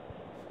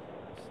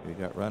 So we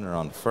got runner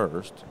on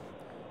first.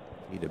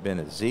 If he'd have been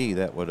a Z,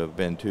 that would have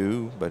been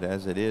 2, but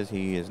as it is,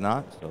 he is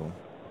not. So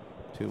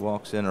 2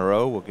 walks in a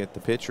row will get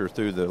the pitcher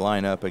through the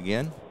lineup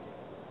again.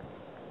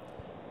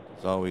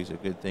 It's always a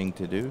good thing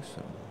to do.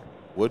 So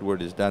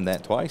Woodward has done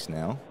that twice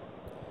now,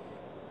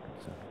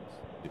 so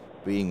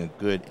being a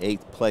good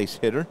 8th place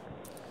hitter.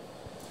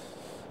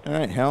 All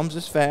right, Helms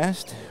is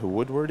fast.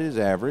 Woodward is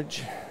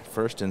average.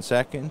 First and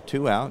second,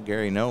 2 out.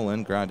 Gary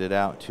Nolan grounded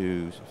out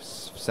to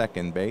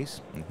second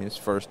base in his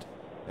first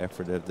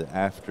effort of the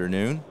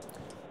afternoon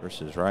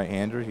versus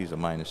right-hander. He's a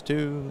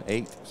 -2,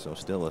 8, so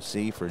still a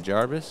C for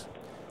Jarvis.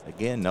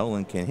 Again,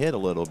 Nolan can hit a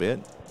little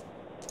bit.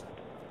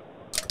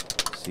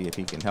 See if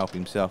he can help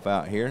himself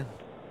out here.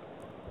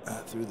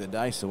 Threw the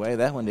dice away.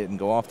 That one didn't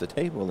go off the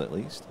table at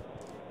least.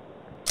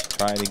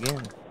 Try it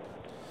again.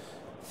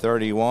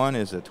 31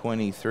 is a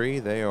 23.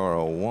 They are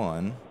a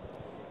 1.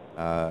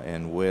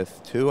 And with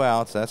 2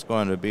 outs, that's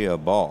going to be a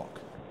balk.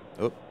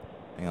 Oop,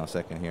 hang on a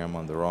second here. I'm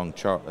on the wrong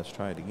chart. Let's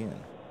try it again.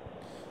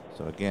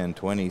 So again,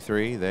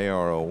 23. They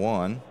are a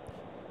 1.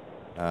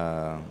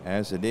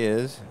 As it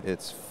is,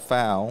 it's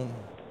foul.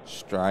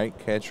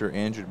 Strike. Catcher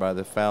injured by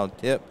the foul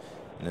tip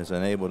and is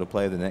unable to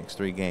play the next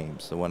 3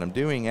 games. So when I'm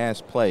doing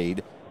as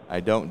played, I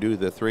don't do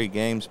the 3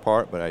 games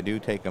part, but I do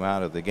take them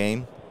out of the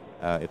game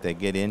if they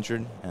get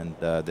injured, and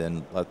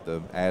then let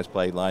the as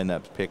played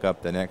lineups pick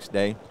up the next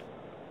day.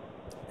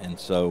 And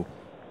so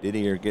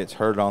Didier gets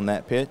hurt on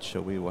that pitch,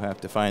 so we will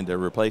have to find a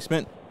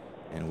replacement,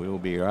 and we will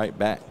be right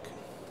back.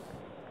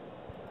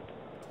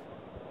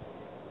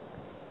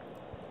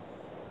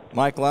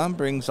 Mike Lum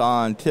brings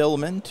on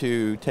Tillman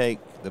to take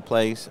the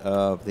place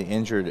of the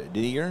injured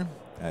Didier.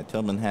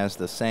 Tillman has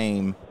the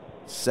same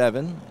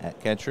 7 at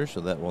catcher, so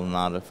that will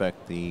not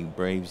affect the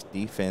Braves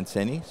defense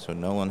any. So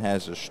Nolan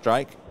has a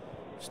strike.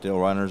 Still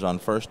runners on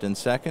first and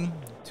second.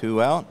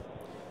 2 out.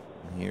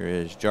 And here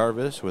is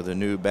Jarvis with a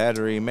new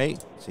battery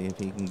mate. See if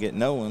he can get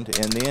Nolan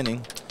to end the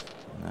inning.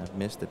 And I've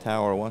missed the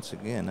tower once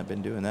again. I've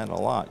been doing that a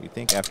lot. You'd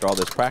think after all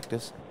this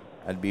practice,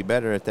 I'd be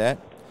better at that.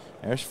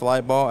 There's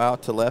fly ball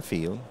out to left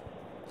field.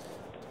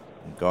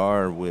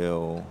 Gar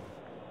will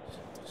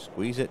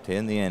squeeze it to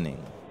end the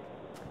inning.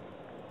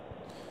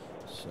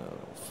 So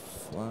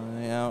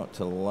fly out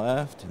to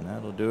left, and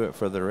that'll do it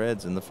for the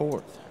Reds in the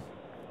 4th.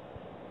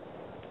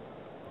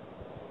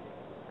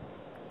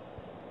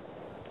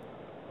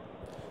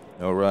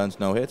 No runs,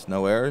 no hits,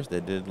 no errors.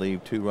 They did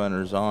leave 2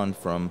 runners on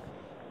from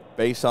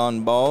base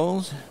on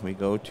balls. We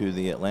go to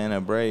the Atlanta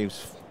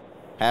Braves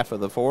half of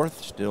the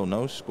 4th, still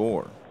no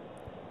score.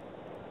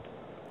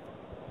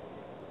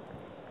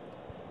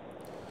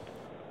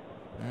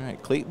 All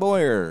right, Clete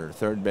Boyer,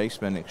 third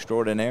baseman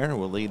extraordinaire,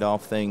 will lead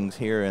off things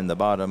here in the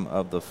bottom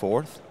of the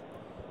 4th.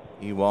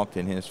 He walked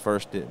in his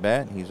first at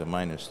bat. He's a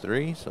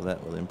 -3, so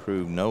that will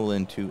improve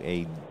Nolan to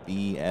a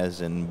B as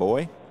in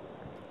boy.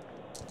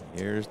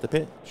 Here's the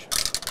pitch.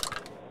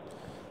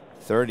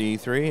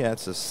 33,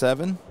 that's a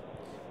 7,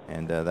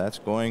 and that's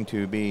going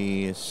to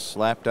be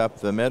slapped up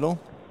the middle,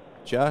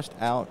 just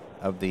out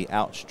of the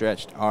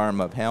outstretched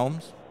arm of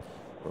Helms.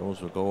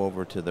 Burrows will go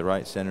over to the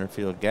right center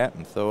field gap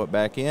and throw it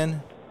back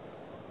in.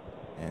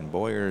 And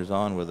Boyer is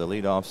on with a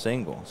leadoff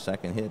single.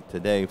 Second hit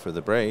today for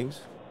the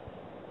Braves.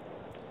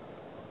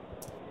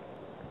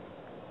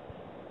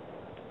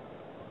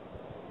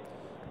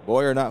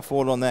 Boyer not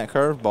fooled on that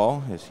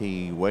curveball as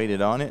he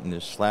waited on it and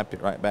just slapped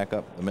it right back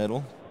up the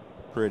middle,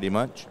 pretty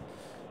much.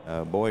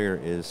 Boyer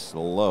is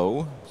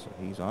slow, so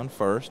he's on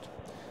first.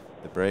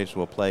 The Braves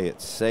will play it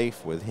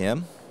safe with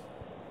him.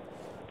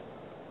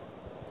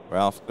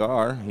 Ralph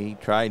Gar, he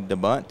tried to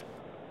bunt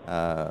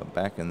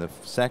back in the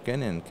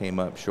 2nd and came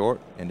up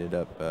short. Ended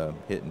up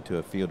hitting to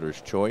a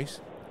fielder's choice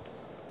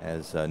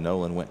as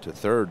Nolan went to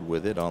 3rd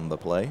with it on the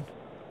play.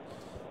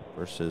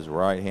 Versus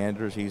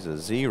right-handers, he's a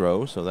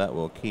 0, so that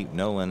will keep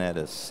Nolan at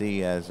a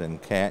C as in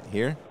cat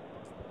here.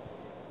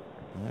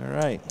 All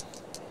right,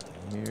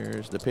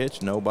 here's the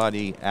pitch.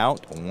 Nobody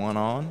out, 1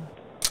 on.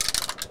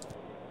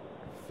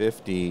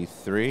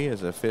 53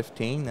 is a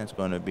 15. That's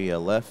going to be a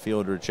left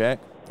fielder check.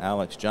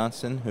 Alex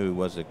Johnson, who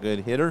was a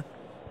good hitter,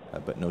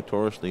 but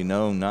notoriously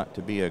known not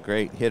to be a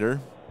great hitter.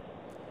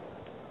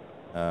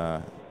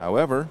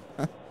 However,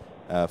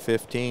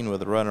 15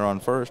 with a runner on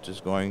first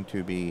is going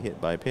to be hit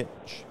by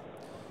pitch.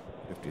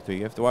 53.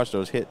 You have to watch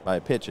those hit by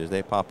pitches.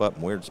 They pop up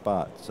in weird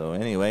spots. So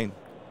anyway,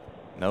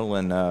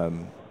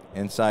 Nolan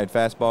inside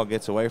fastball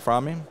gets away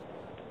from him.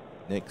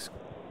 Nick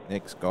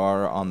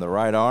Scar on the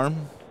right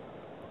arm.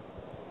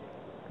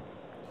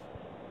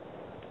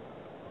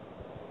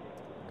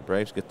 The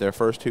Braves get their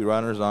first 2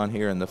 runners on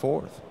here in the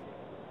 4th.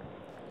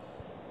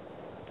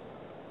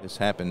 This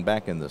happened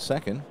back in the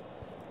 2nd,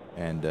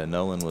 and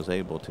Nolan was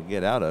able to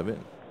get out of it,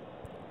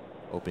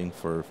 hoping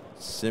for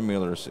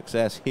similar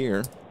success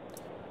here,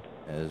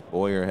 as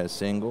Boyer has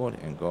singled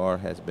and Gar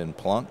has been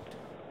plunked.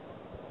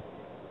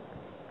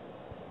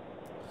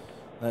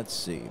 Let's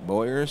see.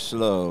 Boyer is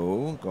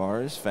slow.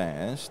 Gar is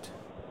fast.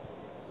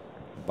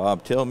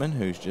 Bob Tillman,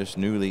 who's just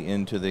newly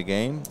into the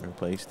game,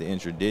 replaced the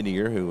injured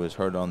Didier, who was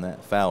hurt on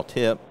that foul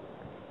tip.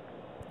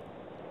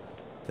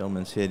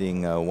 Tillman's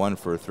hitting 1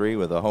 for 3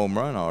 with a home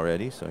run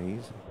already, so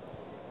he's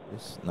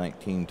this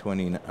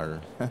 1929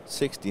 or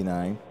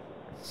 69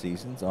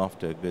 season's off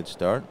to a good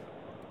start.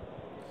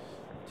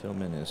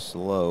 Tillman is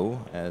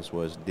slow, as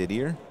was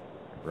Didier,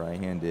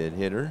 right-handed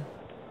hitter.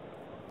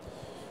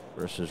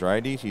 Versus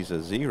righties, he's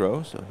a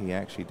 0, so he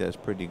actually does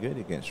pretty good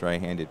against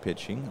right-handed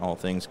pitching, all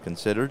things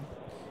considered.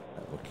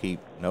 That will keep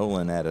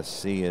Nolan at a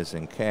C as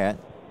in cat.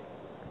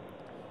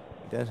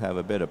 He does have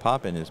a bit of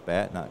pop in his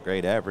bat, not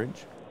great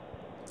average.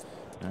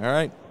 All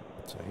right,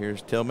 so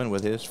here's Tillman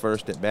with his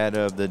first at bat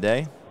of the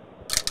day.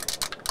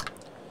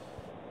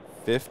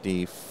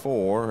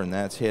 54, and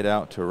that's hit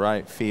out to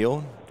right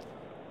field.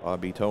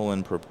 Bobby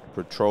Tolan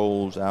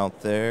patrols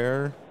out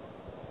there.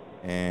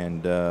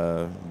 And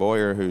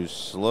Boyer, who's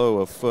slow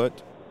of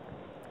foot,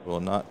 will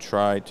not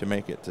try to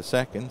make it to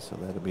second. So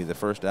that'll be the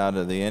first out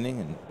of the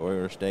inning, and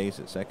Boyer stays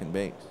at second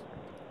base.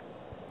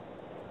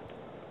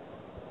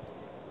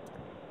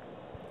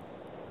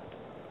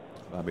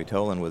 Bobby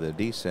Tolan with a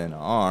decent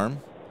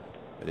arm,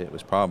 but it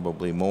was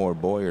probably more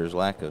Boyer's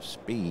lack of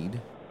speed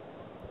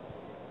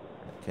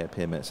that kept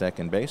him at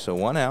second base. So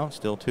 1 out,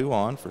 still 2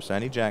 on for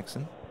Sonny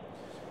Jackson.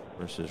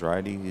 Versus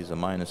righty, he's a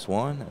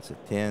 -1. That's a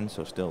 10,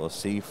 so still a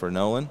C for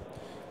Nolan.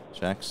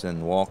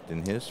 Jackson walked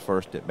in his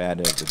first at bat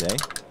of the day.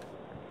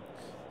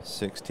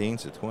 16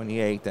 to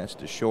 28. That's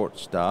the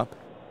shortstop.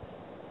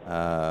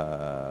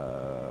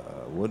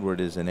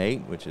 Woodward is an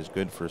 8, which is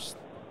good for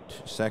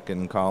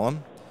second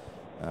column.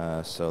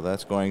 So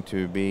that's going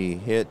to be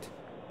hit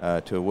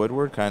to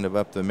Woodward, kind of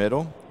up the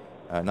middle.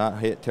 Not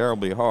hit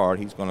terribly hard.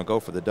 He's going to go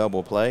for the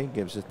double play.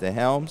 Gives it to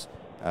Helms.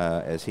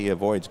 As he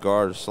avoids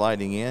guards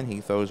sliding in,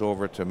 he throws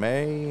over to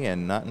May,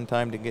 and not in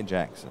time to get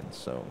Jackson.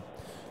 So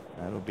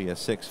that'll be a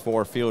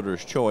 6-4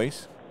 fielder's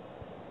choice.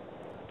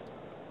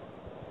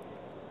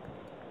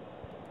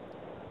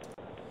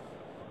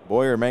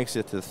 Boyer makes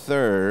it to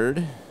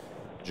third.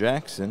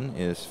 Jackson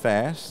is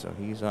fast, so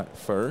he's at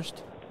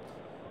first.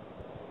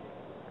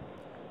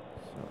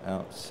 So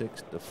out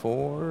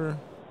 6-4.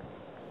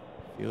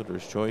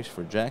 Fielder's choice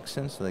for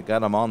Jackson. So they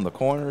got him on the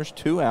corners.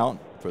 2 out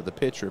for the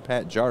pitcher,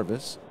 Pat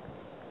Jarvis.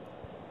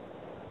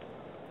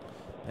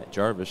 Pat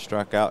Jarvis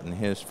struck out in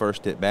his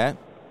first at bat.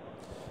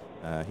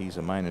 He's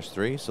a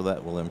 -3, so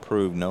that will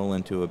improve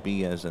Nolan to a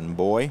B as in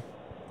boy.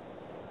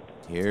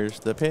 Here's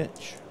the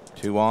pitch.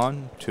 2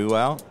 on, 2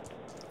 out.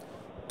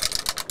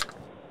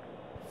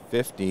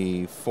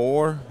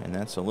 54, and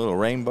that's a little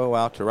rainbow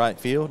out to right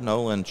field.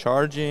 Nolan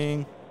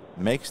charging,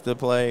 makes the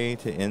play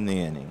to end the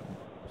inning.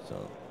 So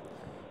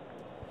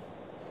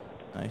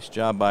nice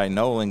job by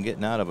Nolan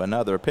getting out of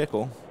another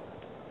pickle.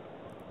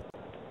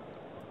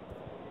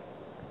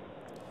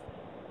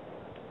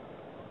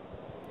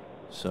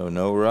 So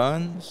no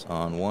runs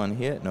on 1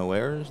 hit, no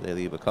errors. They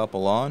leave a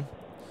couple on.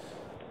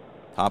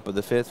 Top of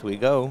the 5th we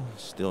go.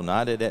 Still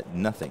knotted at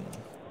 0.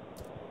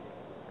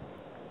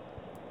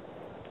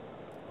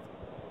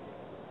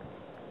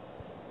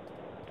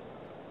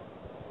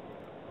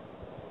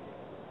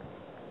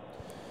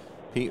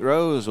 Pete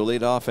Rose will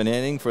lead off an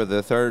inning for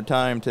the 3rd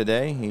time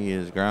today. He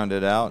is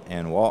grounded out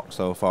and walked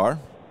so far.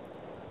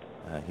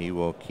 He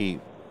will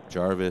keep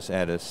Jarvis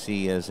at a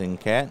C as in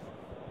cat.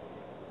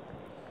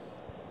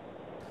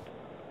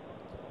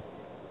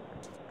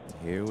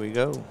 Here we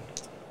go.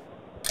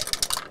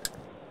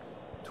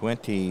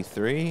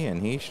 23,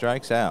 and he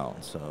strikes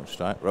out. So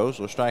Rose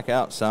will strike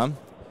out some,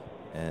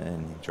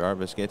 and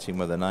Jarvis gets him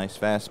with a nice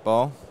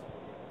fastball.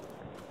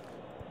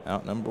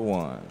 Out number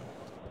 1.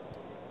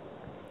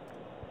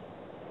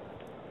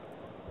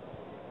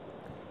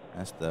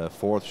 That's the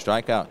 4th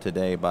strikeout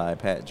today by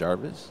Pat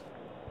Jarvis.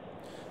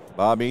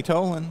 Bobby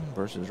Tolan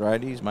versus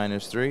righties,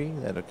 -3.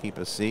 That'll keep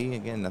a C.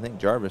 Again, I think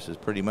Jarvis is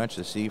pretty much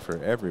a C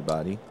for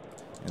everybody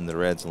in the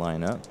Reds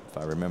lineup, if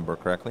I remember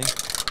correctly.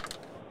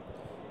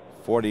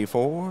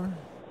 44,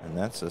 and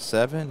that's a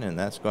 7, and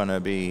that's going to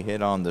be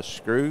hit on the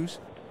screws.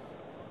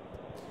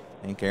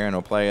 I think Aaron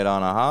will play it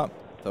on a hop,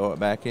 throw it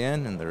back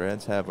in, and the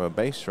Reds have a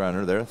base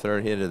runner, their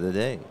 3rd hit of the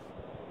day.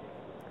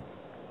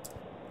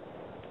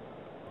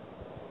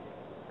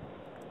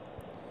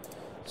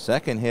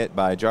 Second hit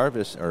by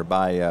Jarvis, or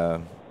by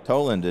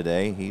Tolan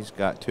today. He's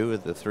got 2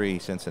 of the 3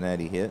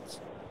 Cincinnati hits.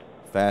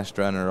 Fast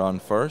runner on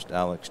first.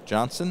 Alex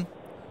Johnson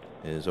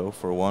is 0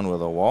 for 1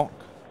 with a walk.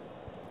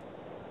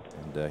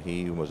 And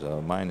he was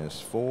a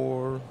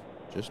 -4,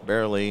 just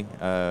barely,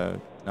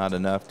 not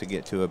enough to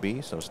get to a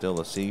B, so still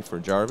a C for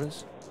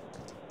Jarvis.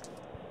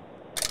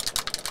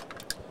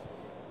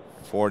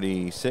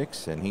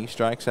 46, and he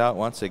strikes out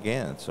once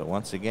again. So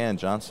once again,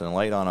 Johnson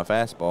late on a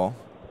fastball.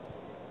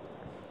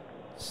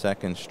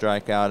 Second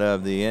strikeout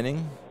of the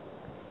inning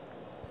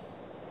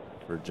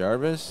for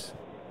Jarvis.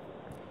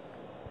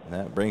 And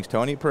that brings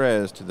Tony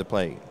Perez to the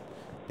plate.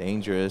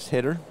 Dangerous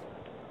hitter.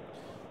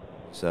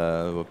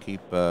 So we'll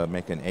keep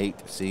making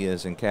 8 C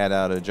as in cat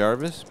out of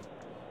Jarvis.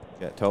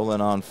 Got Tolan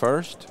on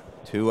first,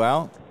 2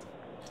 out.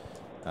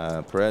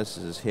 Perez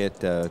has hit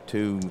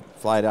 2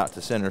 flied out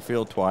to center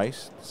field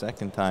twice.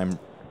 Second time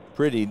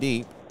pretty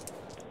deep.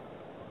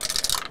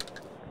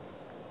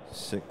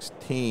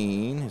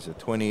 16 is a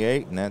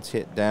 28, and that's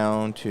hit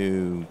down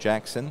to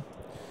Jackson.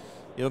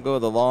 He'll go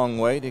the long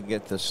way to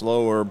get the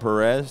slower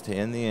Perez to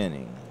end the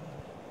inning.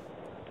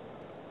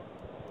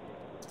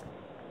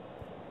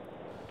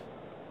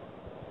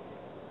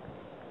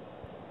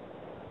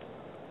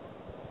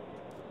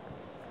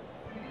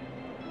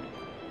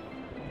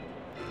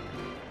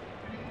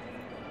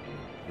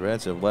 The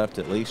Reds have left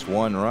at least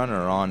 1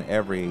 runner on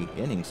every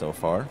inning so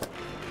far,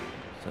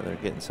 so they're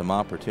getting some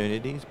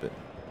opportunities, but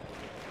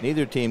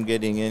neither team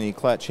getting any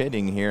clutch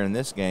hitting here in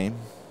this game.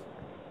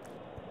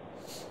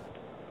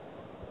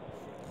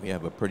 We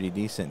have a pretty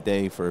decent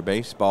day for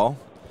baseball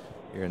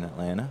here in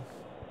Atlanta.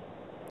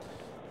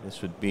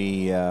 This would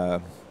be,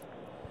 let's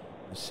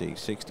see,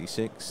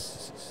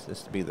 66.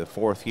 This would be the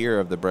 4th year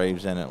of the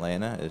Braves in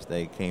Atlanta, as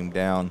they came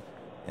down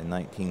in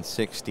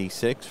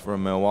 1966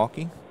 from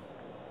Milwaukee.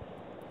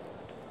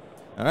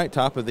 All right,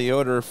 top of the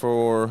order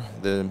for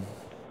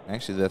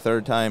actually the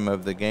 3rd time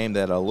of the game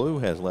that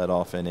Alou has led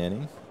off an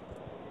inning.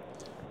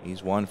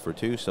 He's 1 for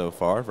 2 so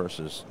far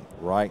versus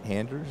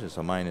right-handers. It's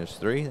a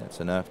 -3. That's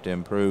enough to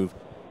improve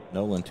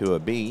Nolan to a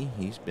B.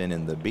 He's been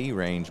in the B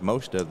range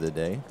most of the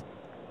day.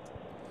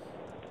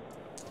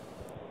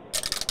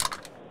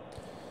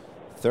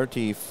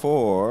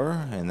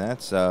 34, and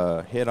that's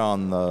a hit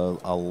on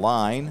a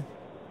line,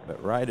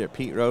 but right at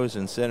Pete Rose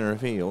in center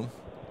field.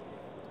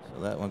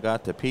 So that one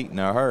got to Pete in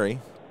a hurry.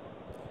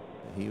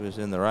 He was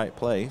in the right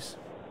place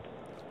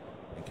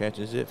and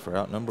catches it for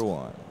out number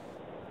 1.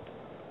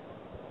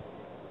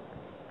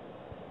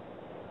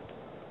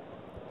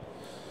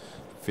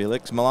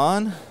 Felix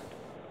Milan.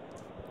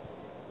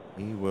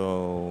 He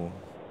will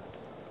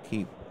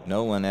keep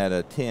Nolan at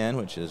a 10,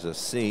 which is a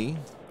C.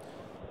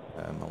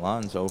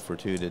 Milan's 0 for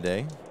 2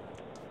 today.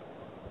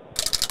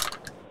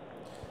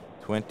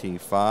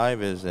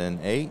 25 is an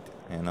 8,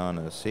 and on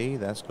a C,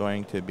 that's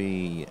going to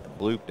be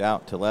blooped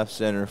out to left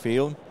center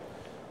field.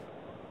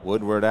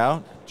 Woodward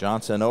out,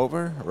 Johnson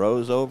over,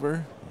 Rose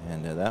over,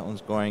 and that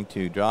one's going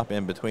to drop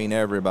in between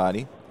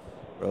everybody.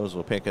 Rose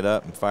will pick it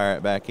up and fire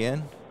it back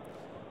in.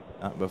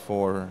 Not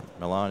before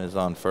Milan is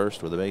on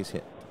first with a base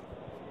hit.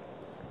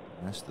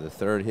 That's the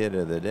 3rd hit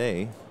of the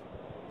day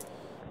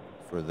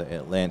for the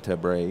Atlanta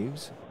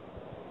Braves.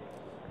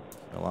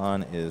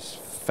 Milan is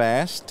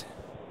fast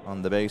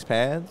on the base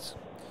paths.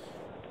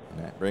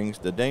 And that brings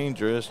the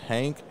dangerous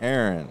Hank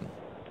Aaron.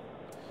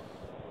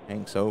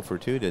 Hank's 0 for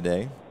 2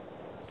 today.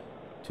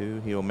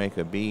 2, he'll make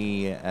a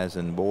B as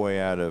in boy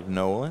out of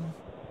Nolan.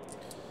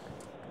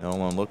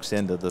 Nolan looks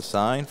into the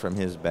sign from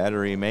his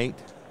battery mate,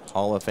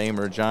 Hall of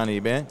Famer Johnny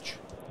Bench.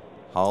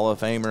 Hall of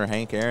Famer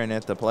Hank Aaron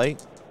at the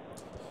plate.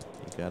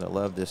 You gotta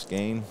love this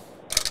game.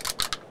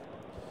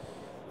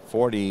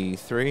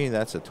 43,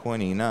 that's a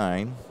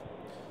 29.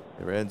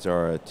 The Reds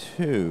are a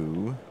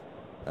 2.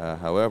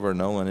 However,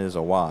 Nolan is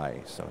a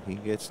Y, so he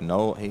gets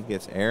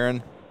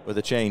Aaron with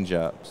a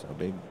changeup. So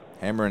big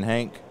hammer and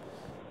Hank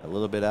a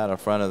little bit out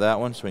of front of that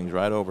one, swings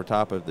right over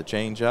top of the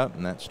changeup,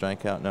 and that's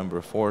strikeout number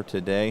 4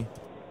 today.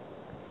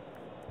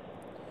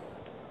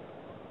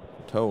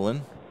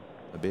 Tolan,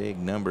 a big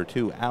number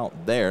 2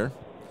 out there.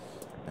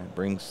 That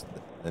brings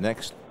the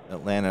next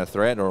Atlanta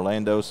threat,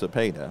 Orlando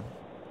Cepeda.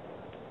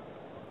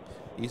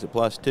 He's a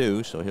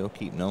 +2, so he'll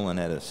keep Nolan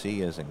at a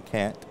C as in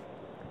cat.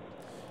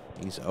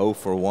 He's 0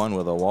 for 1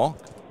 with a walk.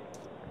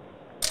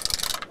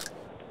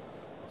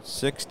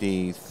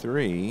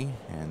 63,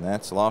 and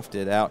that's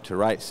lofted out to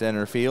right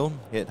center field.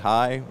 Hit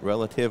high,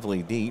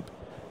 relatively deep.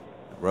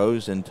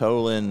 Rose and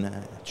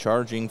Tolan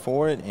charging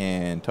for it,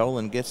 and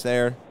Tolan gets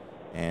there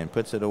and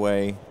puts it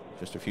away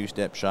just a few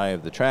steps shy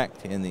of the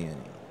track to end the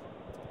inning.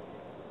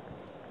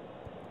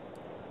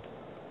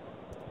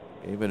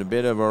 Gave it a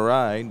bit of a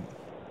ride,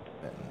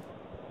 but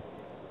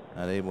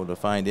not able to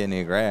find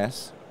any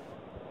grass.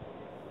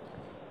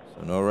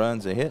 So no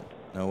runs, a hit,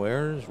 no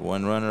errors,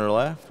 1 runner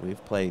left.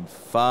 We've played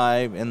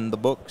 5 in the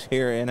books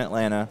here in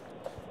Atlanta.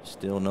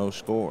 Still no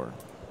score.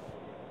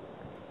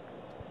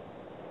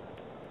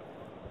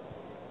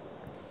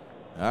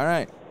 All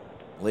right,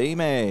 Lee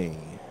May.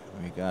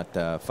 We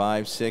got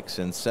 5, 6,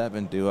 and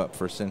 7 due up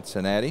for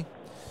Cincinnati.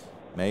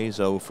 May's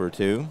 0 for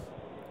 2.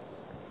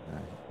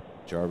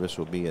 Jarvis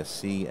will be a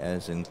C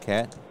as in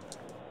cat.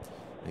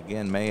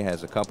 Again, May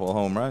has a couple of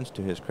home runs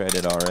to his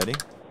credit already.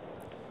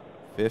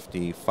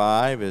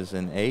 55 is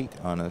an 8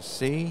 on a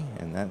C,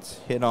 and that's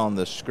hit on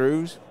the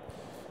screws.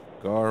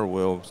 Gar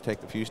will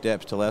take a few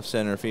steps to left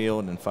center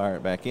field and fire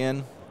it back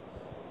in.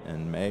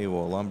 And May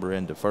will lumber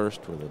into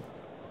first with a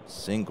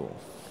single.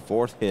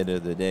 4th hit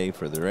of the day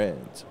for the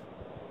Reds.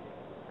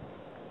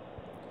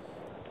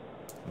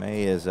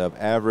 May is of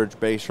average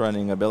base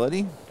running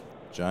ability.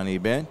 Johnny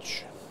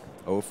Bench,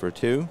 0 for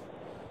 2.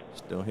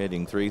 Still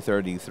hitting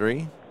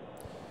 .333.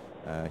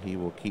 He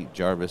will keep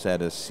Jarvis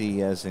at a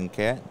C as in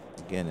cat.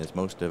 Again, as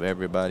most of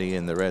everybody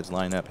in the Reds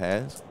lineup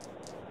has.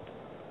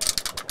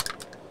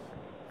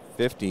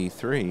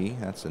 53,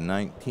 that's a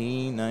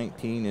 19.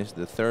 19 is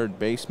the third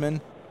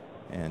baseman.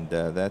 And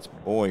that's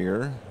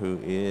Boyer, who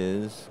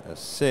is a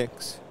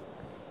 6.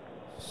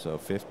 So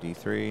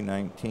 53,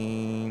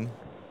 19.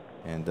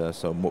 And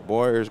so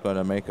Boyer's going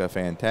to make a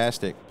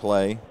fantastic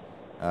play.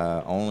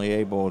 Only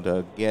able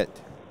to get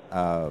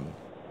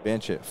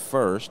Bench at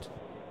first,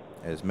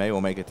 as May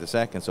will make it to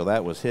second. So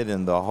that was hit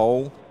in the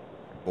hole.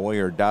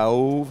 Boyer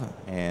dove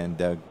and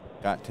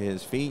got to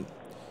his feet.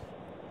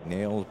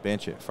 Nails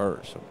Bench at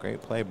first. So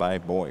great play by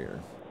Boyer.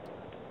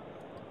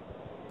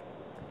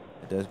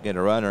 It does get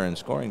a runner in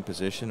scoring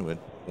position with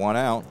 1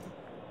 out.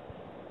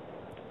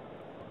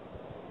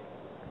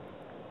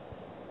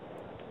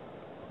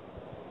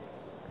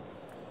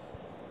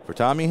 For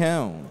Tommy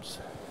Helms.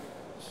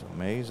 So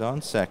May's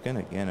on second,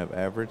 again of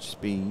average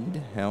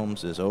speed.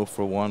 Helms is 0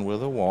 for 1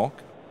 with a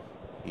walk.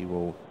 He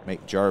will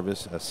make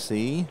Jarvis a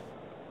C.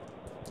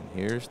 And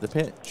here's the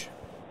pitch.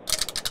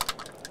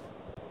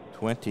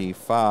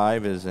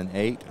 25 is an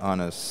 8 on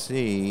a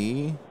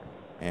C.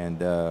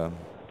 And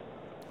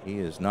he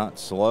is not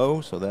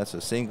slow, so that's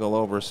a single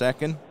over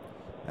second.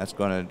 That's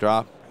going to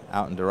drop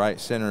out into right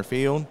center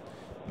field.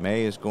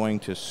 May is going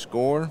to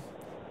score,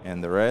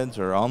 and the Reds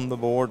are on the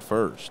board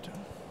first.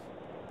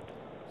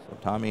 So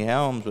Tommy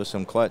Helms with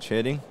some clutch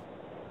hitting.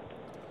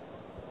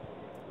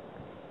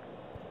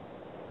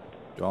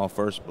 Draw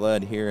first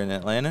blood here in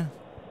Atlanta.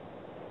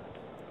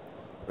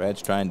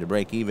 Reds trying to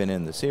break even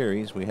in the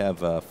series. We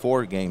have a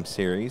 4-game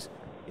series.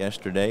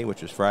 Yesterday,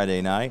 which was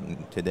Friday night,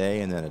 and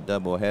today, and then a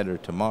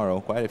doubleheader tomorrow.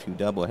 Quite a few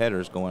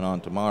doubleheaders going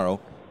on tomorrow,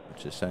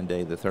 which is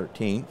Sunday the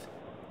 13th.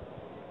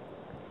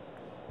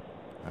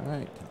 All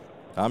right.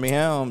 Tommy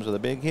Helms with a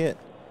big hit.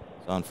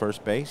 He's on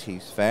first base.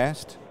 He's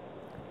fast.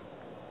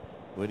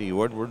 Woody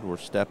Woodward will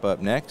step up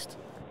next.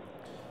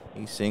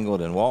 He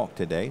singled and walked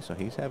today, so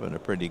he's having a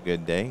pretty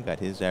good day. Got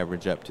his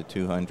average up to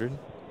 200.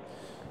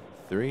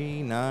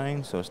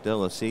 3-9, so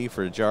still a C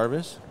for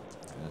Jarvis.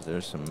 As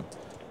there's some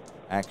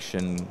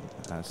action,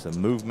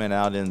 some movement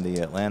out in the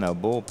Atlanta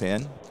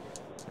bullpen.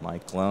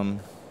 Mike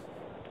Lum.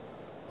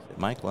 Is it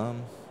Mike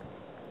Lum?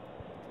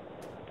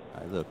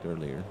 I looked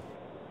earlier.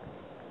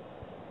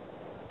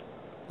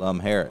 Lum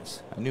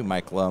Harris. I knew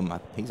Mike Lum.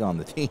 He's on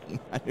the team.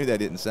 I knew that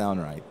didn't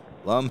sound right.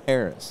 Lum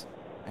Harris.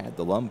 I had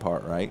the Lum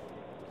part right.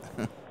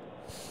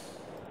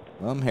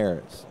 Lum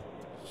Harris.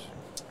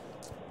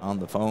 On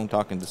the phone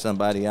talking to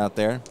somebody out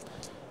there.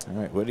 All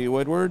right, Woody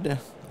Woodward.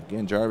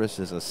 Again, Jarvis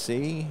is a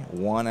C.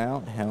 1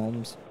 out.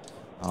 Helms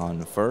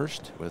on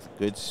first with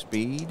good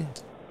speed.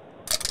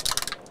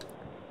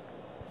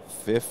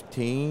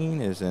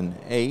 15 is an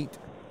 8.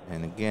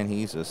 And again,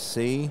 he's a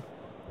C.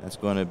 That's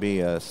going to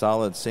be a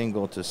solid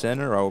single to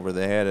center over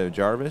the head of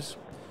Jarvis,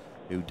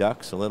 who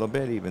ducks a little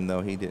bit, even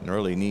though he didn't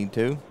really need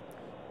to.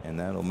 And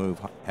that'll move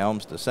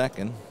Helms to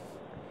second.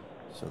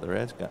 So the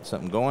Reds got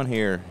something going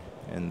here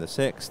in the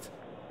 6th.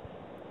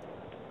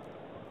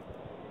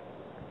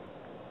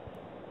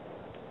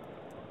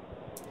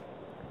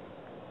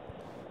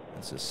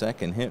 That's a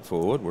second hit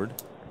for Woodward.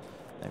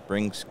 That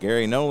brings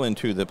Gary Nolan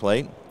to the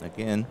plate.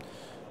 Again,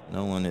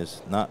 Nolan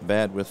is not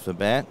bad with the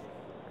bat.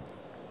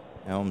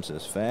 Helms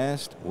is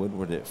fast.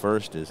 Woodward at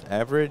first is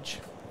average.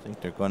 I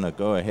think they're going to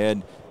go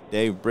ahead.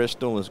 Dave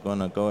Bristol is going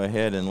to go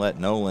ahead and let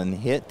Nolan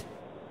hit.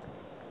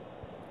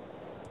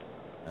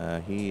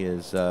 He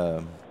is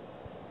 0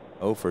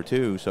 for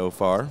 2 so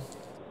far.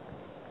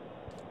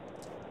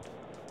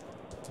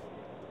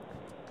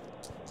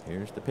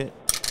 Here's the pitch.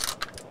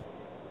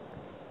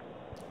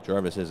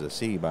 Jarvis is a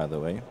C, by the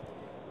way.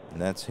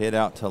 And that's hit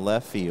out to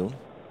left field.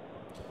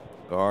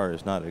 Gar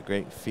is not a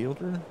great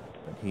fielder,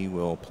 but he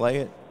will play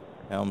it.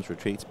 Helms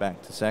retreats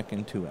back to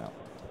second, 2 out.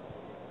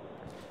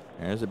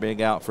 There's a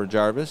big out for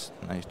Jarvis.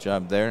 Nice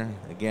job there.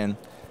 Again,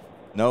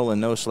 Nolan,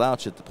 no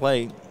slouch at the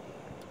plate.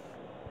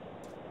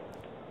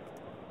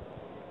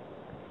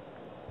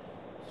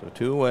 So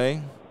 2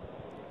 away.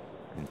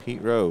 And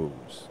Pete Rose.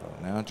 So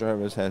now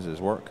Jarvis has his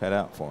work cut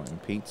out for him.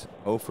 Pete's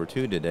 0 for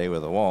 2 today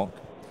with a walk.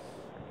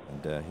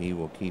 And he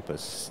will keep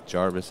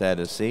Jarvis at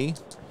a C.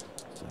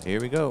 So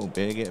here we go.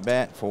 Big at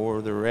bat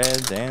for the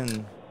Reds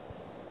and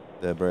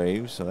the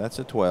Braves. So that's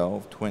a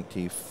 12.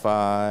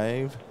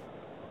 25.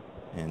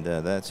 And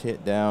that's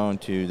hit down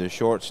to the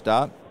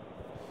shortstop.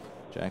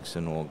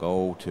 Jackson will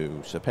go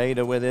to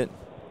Cepeda with it.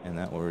 And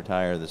that will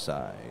retire the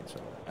side.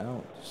 So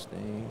out,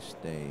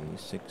 stay,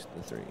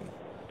 6-3.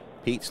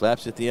 Pete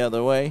slaps it the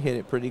other way. Hit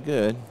it pretty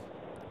good.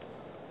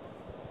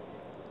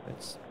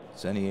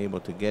 Sonny able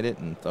to get it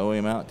and throw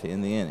him out to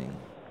end the inning.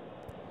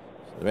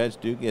 So the Reds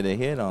do get a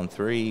hit on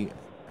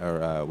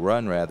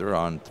run rather,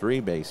 on 3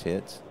 base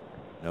hits.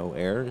 No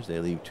errors. They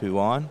leave 2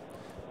 on.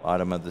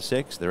 Bottom of the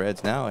 6th. The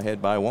Reds now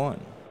ahead by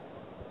 1.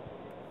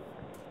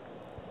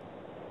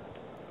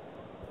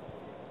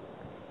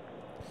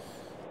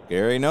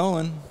 Gary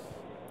Nolan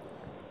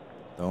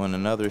throwing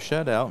another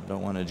shutout.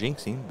 Don't want to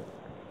jinx him,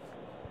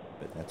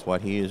 but that's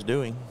what he is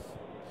doing.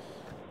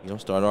 He'll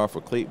start off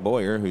with Clete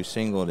Boyer, who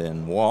singled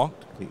and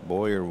walked. Clete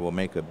Boyer will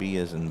make a B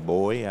as in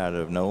boy out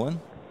of Nolan.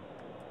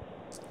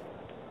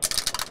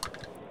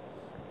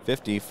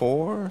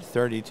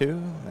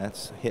 54-32.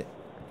 That's hit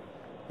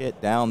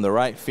down the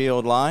right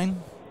field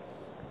line.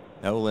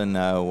 Nolan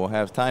will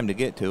have time to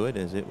get to it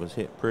as it was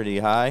hit pretty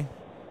high.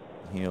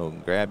 He'll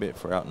grab it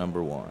for out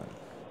number 1.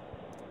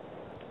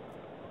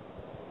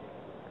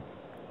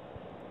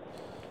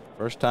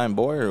 First time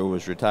Boyer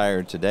was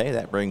retired today.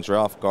 That brings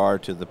Ralph Garr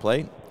to the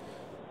plate.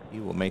 He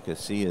will make a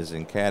C as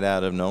in cat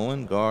out of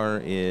Nolan. Garr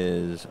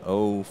is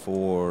 0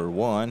 for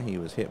 1. He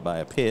was hit by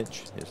a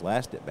pitch, his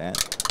last at bat.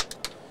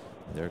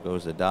 There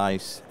goes a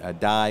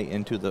die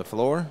into the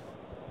floor.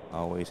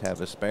 Always have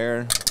a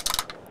spare.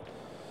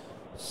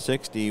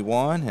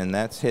 61, and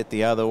that's hit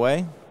the other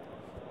way.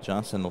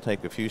 Johnson will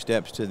take a few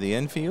steps to the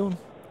infield,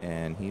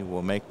 and he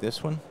will make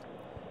this one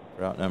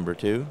for out number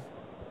 2.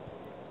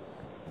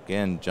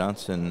 Again,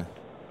 Johnson,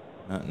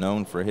 not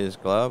known for his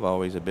glove,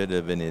 always a bit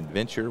of an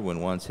adventure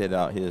when one's hit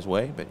out his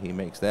way, but he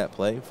makes that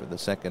play for the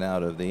 2nd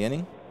out of the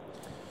inning.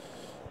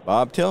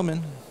 Bob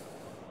Tillman,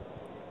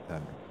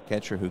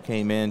 catcher who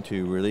came in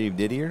to relieve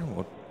Didier,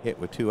 will hit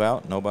with 2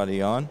 out,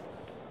 nobody on.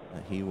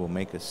 He will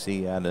make a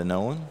C out of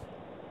Nolan.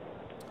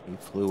 He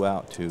flew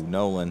out to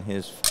Tolan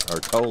his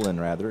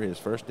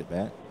first at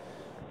bat.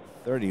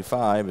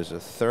 35 is a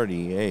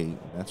 38.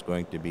 That's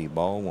going to be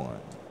ball 1.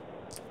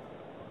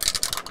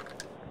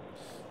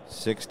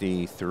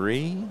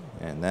 63,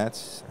 and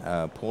that's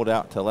pulled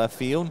out to left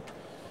field.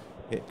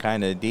 Hit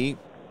kind of deep,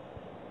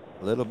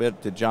 a little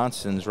bit to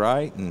Johnson's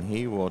right, and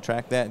he will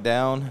track that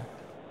down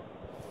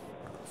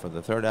for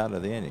the 3rd out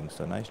of the inning.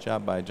 So nice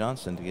job by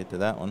Johnson to get to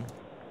that one.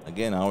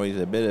 Again, always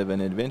a bit of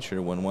an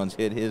adventure when one's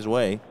hit his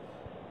way,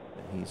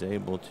 but he's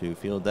able to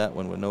field that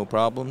one with no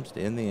problems to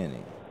end the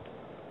inning.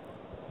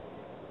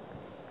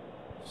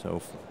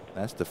 So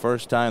that's the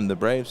first time the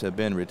Braves have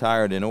been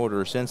retired in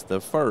order since the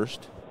 1st.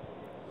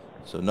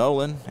 So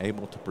Nolan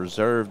able to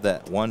preserve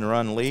that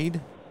 1-run lead.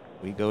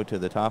 We go to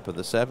the top of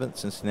the 7th.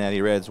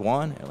 Cincinnati Reds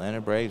 1, Atlanta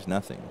Braves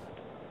nothing.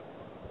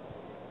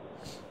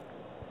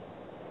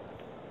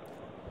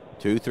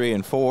 2, 3,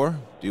 and 4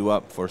 due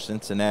up for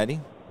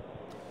Cincinnati.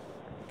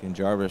 Again,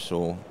 Jarvis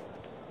will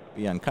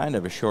be on kind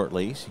of a short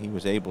leash. He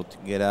was able to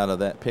get out of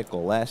that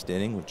pickle last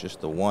inning with just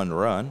the 1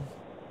 run.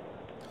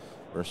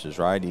 Versus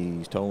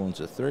righties, Tolan's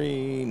a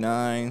 3,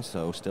 9,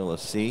 so still a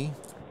C.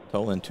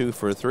 Tolan 2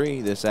 for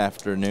 3 this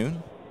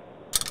afternoon.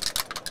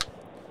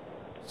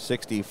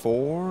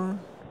 64,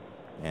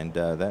 and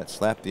that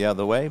slapped the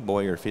other way.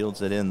 Boyer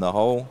fields it in the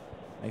hole.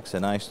 Makes a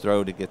nice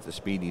throw to get the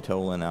speedy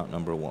Tolan out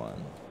number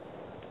 1.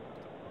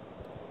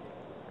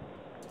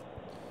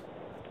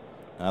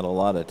 Not a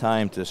lot of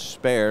time to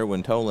spare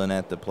when Tolan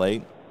at the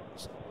plate.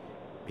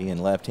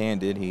 Being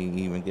left-handed, he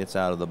even gets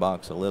out of the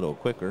box a little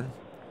quicker.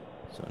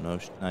 So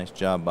nice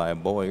job by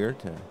Boyer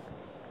to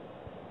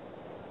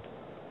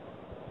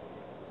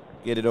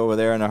get it over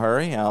there in a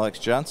hurry. Alex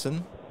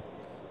Johnson,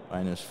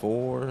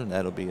 -4.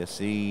 That'll be a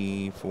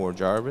C for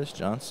Jarvis.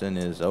 Johnson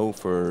is 0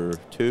 for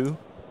 2.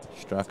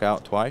 Struck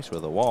out twice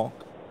with a walk.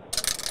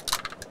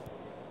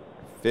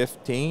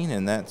 15,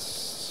 and that's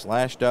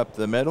slashed up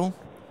the middle.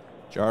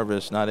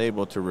 Jarvis not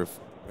able to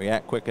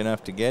react quick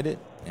enough to get it,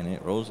 and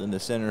it rolls into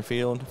center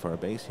field for a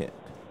base hit.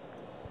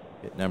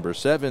 Hit number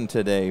 7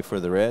 today for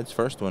the Reds.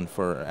 First one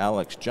for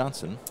Alex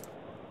Johnson.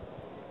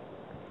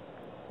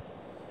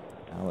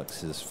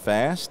 Alex is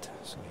fast,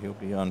 so he'll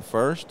be on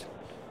first.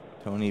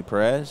 Tony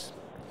Perez,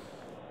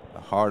 the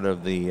heart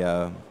of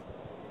the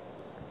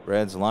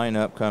Reds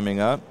lineup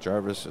coming up.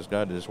 Jarvis has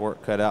got his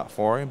work cut out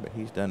for him, but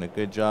he's done a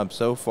good job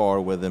so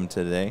far with him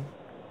today.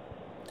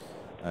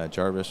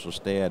 Jarvis will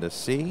stay at a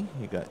C.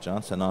 You got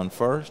Johnson on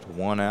first,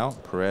 1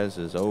 out. Perez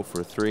is 0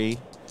 for 3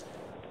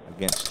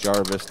 against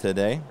Jarvis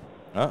today.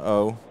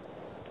 Uh-oh.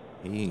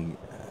 He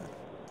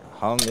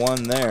hung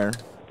one there.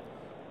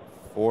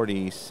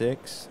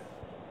 46.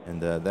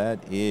 And that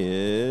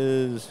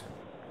is,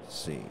 let's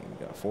see,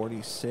 we got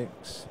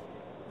 46.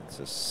 It's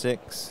a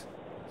 6.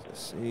 It's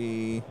a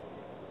C.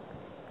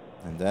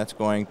 And that's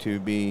going to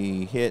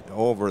be hit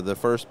over the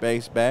first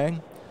base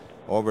bag,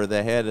 over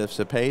the head of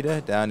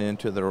Cepeda, down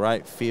into the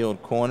right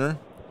field corner.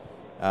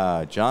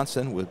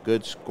 Johnson with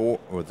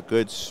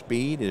good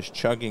speed is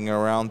chugging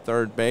around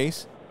third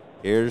base.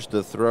 Here's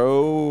the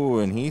throw,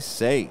 and he's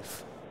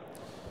safe.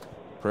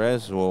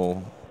 Perez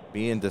will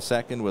be into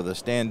second with a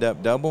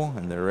stand-up double,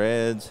 and the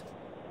Reds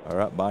are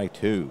up by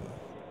 2.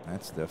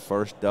 That's the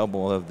first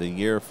double of the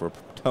year for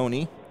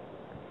Tony.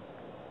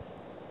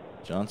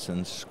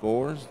 Johnson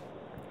scores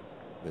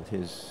with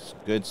his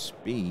good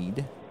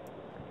speed.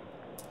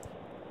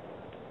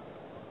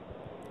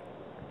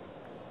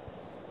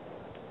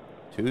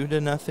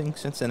 2-0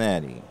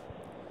 Cincinnati.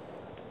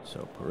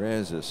 So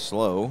Perez is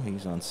slow.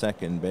 He's on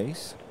second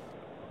base.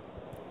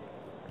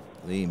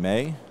 Lee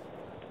May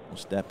will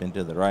step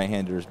into the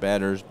right-hander's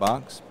batter's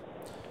box.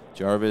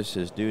 Jarvis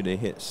is due to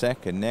hit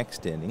second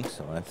next inning,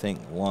 so I think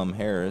Lum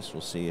Harris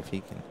will see if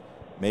he can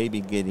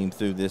maybe get him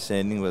through this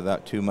inning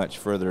without too much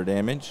further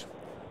damage.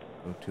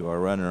 Go to our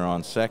runner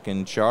on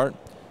second chart.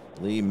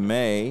 Lee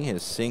May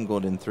has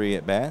singled in 3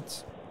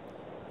 at-bats.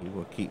 He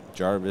will keep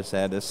Jarvis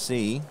at a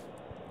C.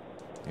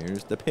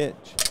 Here's the pitch.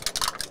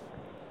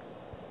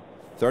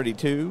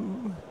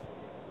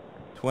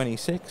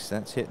 32-26.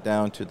 That's hit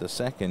down to the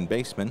second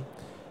baseman.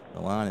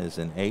 Milan is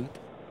an 8,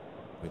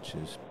 which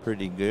is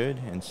pretty good,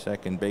 and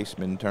second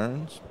baseman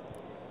turns.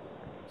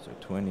 So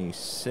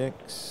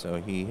 26.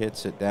 So he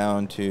hits it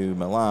down to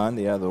Milan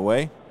the other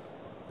way.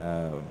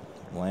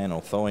 Milan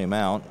will throw him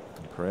out.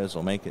 Perez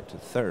will make it to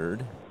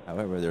third.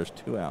 However, there's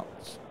 2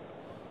 outs.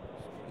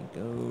 He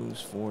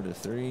goes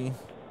 4-3.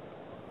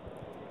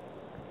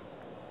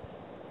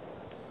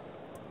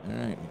 All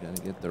right, we got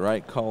to get the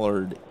right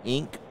colored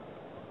ink.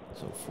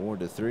 So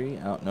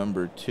 4-3, out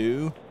number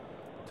 2.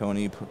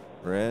 Tony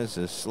Perez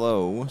is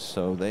slow,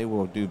 so they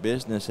will do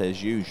business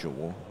as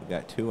usual. We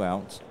got 2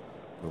 outs.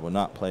 We will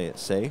not play it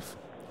safe.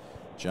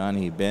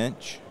 Johnny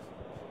Bench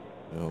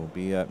will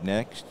be up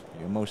next.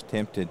 You're most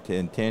tempted to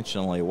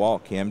intentionally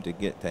walk him to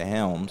get to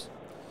Helms.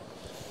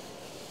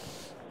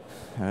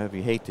 However,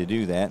 you hate to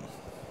do that.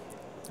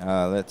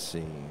 Let's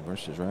see,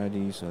 versus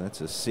righty, so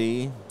that's a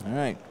C. All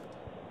right.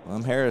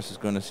 Lum Harris is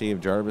going to see if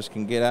Jarvis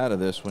can get out of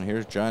this one.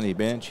 Here's Johnny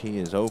Bench. He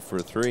is 0 for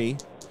 3.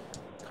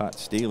 Caught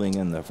stealing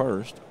in the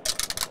first.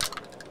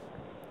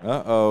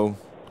 Uh-oh.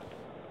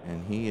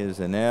 And he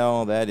is an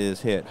L. That is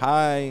hit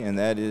high, and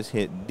that is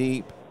hit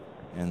deep.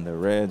 And the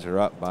Reds are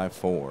up by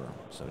 4.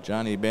 So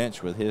Johnny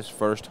Bench with his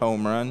first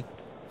home run.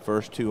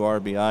 First 2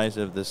 RBIs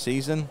of the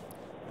season.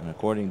 And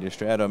according to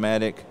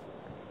Stratomatic,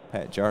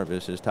 Pat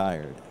Jarvis is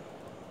tired.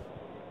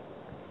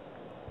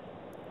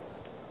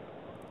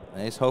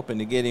 He's hoping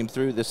to get him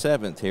through the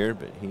 7th here,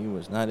 but he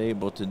was not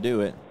able to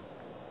do it.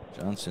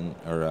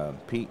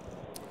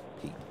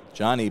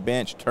 Johnny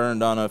Bench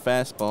turned on a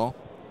fastball.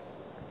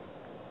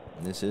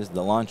 This is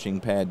the launching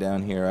pad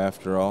down here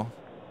after all.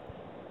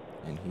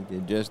 And he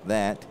did just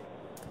that.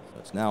 So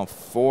it's now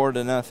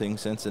 4-0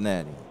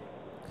 Cincinnati.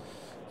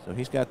 So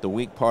he's got the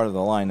weak part of the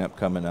lineup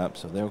coming up,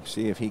 so they'll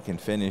see if he can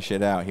finish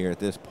it out here at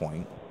this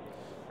point.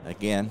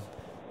 Again,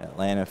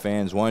 Atlanta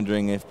fans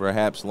wondering if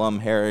perhaps Lum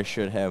Harris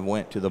should have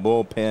went to the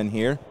bullpen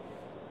here.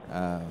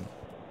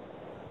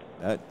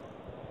 But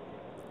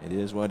it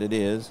is what it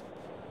is.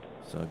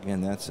 So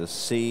again, that's a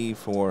C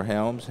for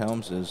Helms.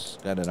 Helms has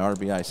got an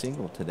RBI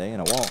single today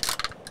and a walk.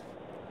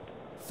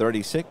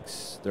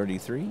 36,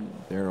 33,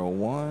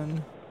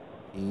 0-1.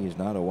 He is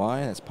not a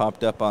Y. That's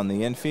popped up on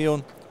the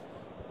infield.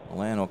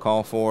 Milan will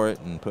call for it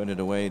and put it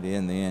away to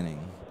end the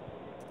inning.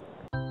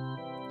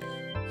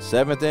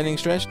 7th inning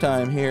stretch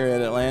time here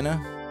at Atlanta.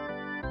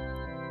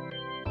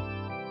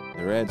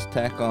 The Reds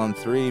tack on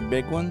 3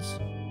 big ones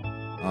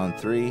on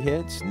 3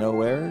 hits,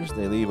 no errors.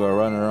 They leave a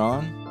runner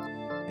on.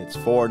 It's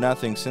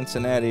 4-0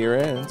 Cincinnati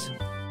Reds.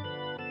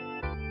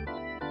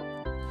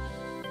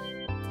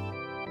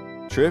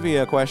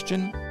 Trivia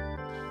question.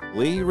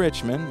 Lee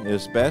Richmond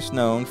is best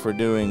known for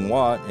doing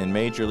what in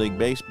Major League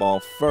Baseball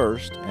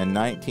first in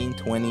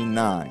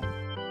 1929?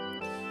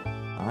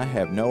 I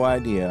have no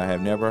idea. I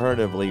have never heard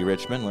of Lee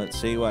Richmond. Let's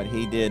see what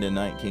he did in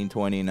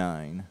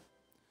 1929.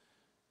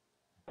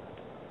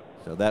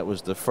 So that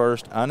was the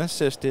first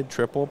unassisted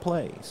triple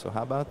play. So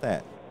how about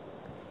that?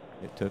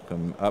 It took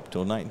them up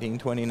till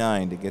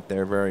 1929 to get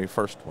their very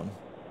first one.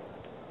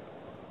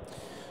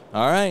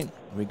 All right,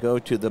 we go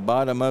to the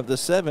bottom of the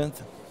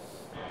 7th.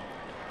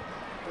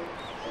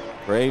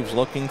 Braves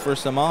looking for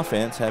some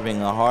offense,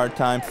 having a hard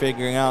time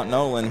figuring out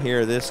Nolan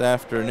here this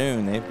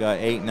afternoon. They've got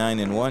 8, 9,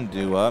 and 1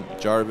 due up.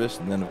 Jarvis,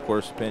 and then, of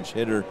course, pinch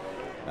hitter,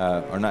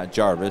 or not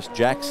Jarvis,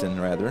 Jackson,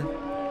 rather.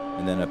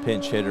 And then a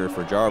pinch hitter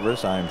for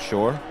Jarvis, I'm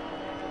sure.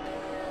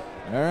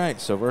 All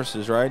right, so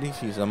versus righties,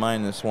 he's a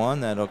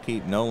 -1. That'll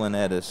keep Nolan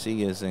at a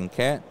C as in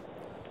cat.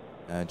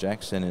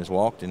 Jackson is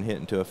walked and hit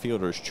into a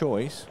fielder's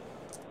choice.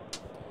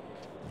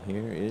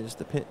 Here is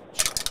the pitch.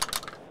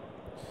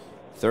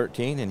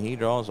 13, and he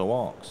draws a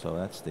walk. So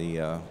that's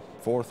the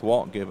 4th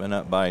walk given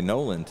up by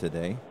Nolan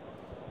today.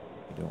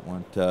 You don't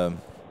want to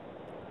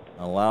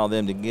allow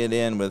them to get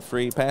in with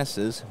free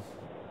passes.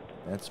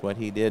 That's what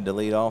he did to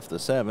lead off the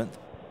 7th.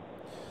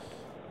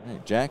 All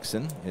right,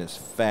 Jackson is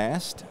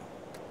fast.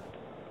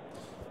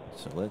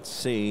 So let's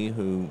see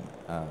who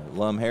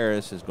Lum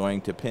Harris is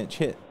going to pinch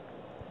hit.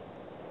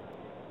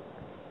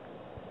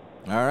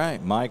 All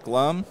right, Mike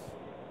Lum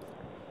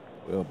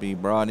will be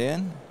brought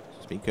in.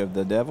 Speak of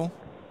the devil.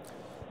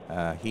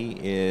 He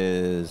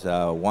is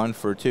 1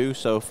 for 2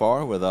 so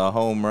far with a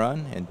home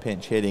run and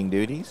pinch hitting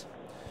duties.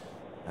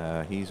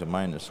 He's a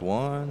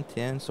 -1,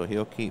 10, so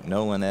he'll keep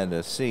Nolan at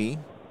a C.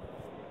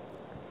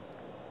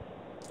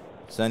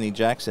 Sonny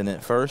Jackson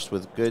at first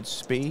with good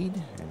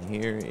speed. And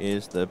here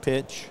is the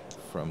pitch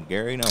from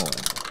Gary Nolan.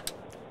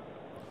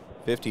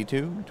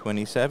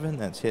 52-27.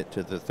 That's hit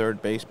to the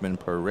third baseman,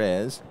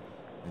 Perez.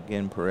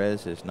 Again,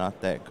 Perez is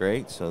not that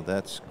great, so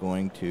that's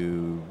going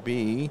to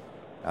be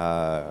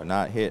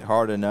not hit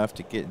hard enough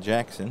to get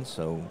Jackson.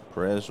 So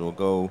Perez will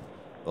go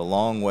the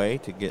long way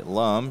to get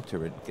Lum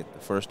to get the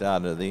first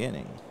out of the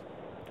inning.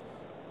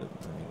 Let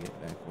me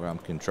get back where I'm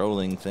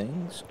controlling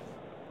things.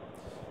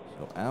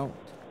 So out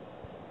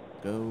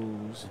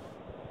goes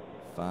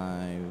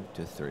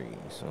 5-3.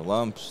 So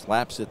Lum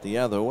slaps it the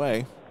other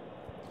way.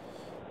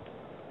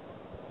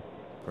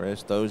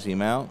 Perez throws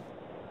him out.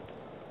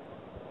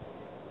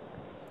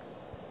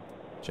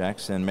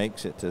 Jackson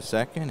makes it to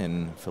second,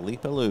 and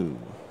Felipe Alou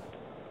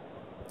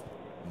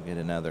will get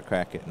another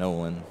crack at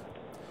Nolan.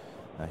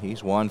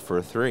 He's 1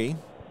 for 3.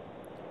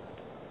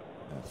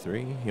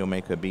 3. He'll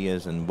make a B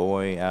as in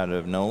boy out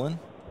of Nolan.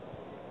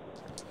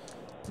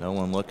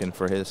 Nolan looking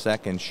for his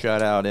second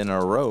shutout in a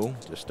row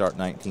to start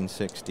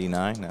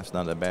 1969. That's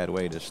not a bad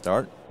way to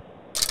start.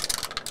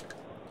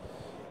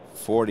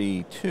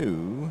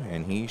 42,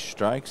 and he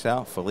strikes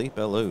out Felipe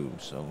Alou.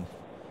 So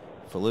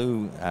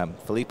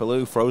Felipe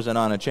Alou frozen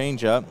on a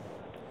changeup,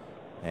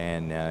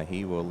 and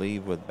he will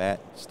leave with bat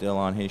still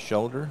on his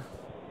shoulder.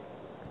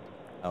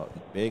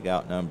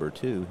 Out number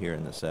 2 here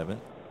in the 7th.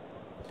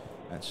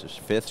 That's his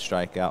 5th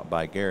strikeout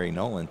by Gary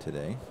Nolan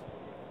today.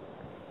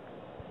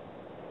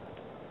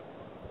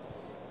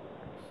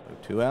 So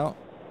 2 out.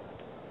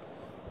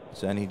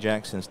 Sonny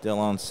Jackson still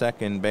on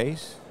second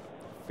base.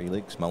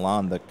 Felix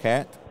Milan, the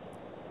cat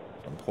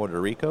from Puerto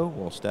Rico,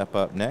 will step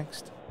up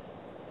next.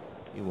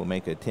 He will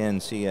make a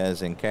 10C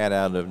as in cat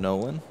out of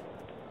Nolan.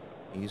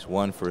 He's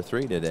 1 for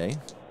 3 today.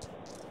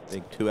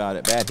 Big 2 out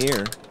at bat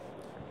here.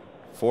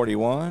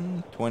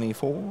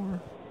 41-24,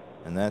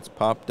 and that's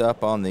popped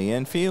up on the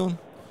infield.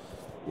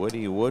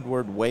 Woody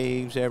Woodward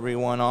waves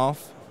everyone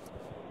off,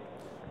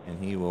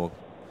 and he will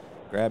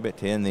grab it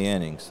to end the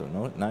inning.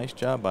 So nice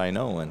job by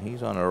Nolan.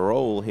 He's on a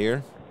roll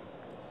here.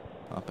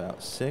 Pop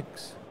out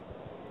 6.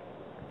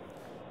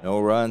 No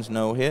runs,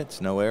 no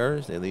hits, no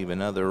errors. They leave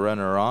another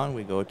runner on.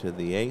 We go to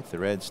the 8th. The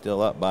Reds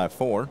still up by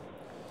 4. So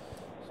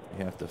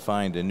we have to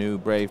find a new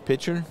Brave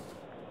pitcher.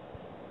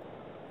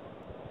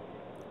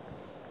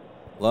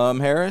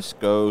 Lum Harris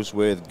goes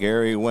with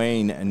Gary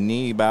Wayne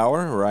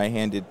Niebauer,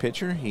 right-handed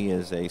pitcher. He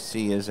is a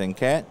C as in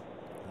cat.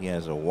 He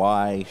has a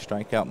Y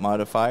strikeout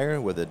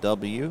modifier with a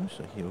W,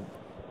 so he's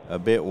a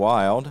bit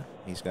wild.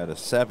 He's got a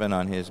 7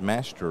 on his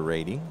master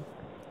rating,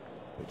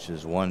 which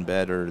is 1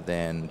 better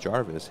than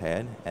Jarvis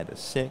had at a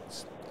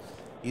 6.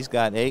 He's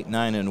got 8,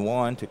 9, and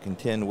 1 to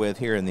contend with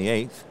here in the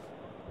 8th.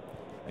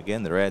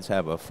 Again, the Reds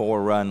have a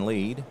 4-run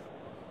lead.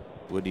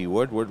 Woody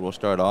Woodward will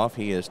start off.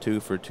 He is 2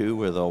 for 2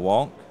 with a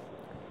walk.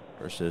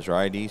 Versus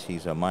righties,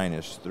 he's a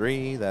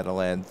 -3. That'll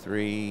add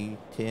 3,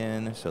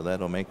 10. So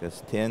that'll make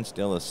us 10.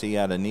 Still a C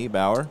out of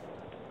Niebauer.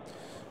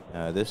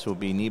 This will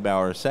be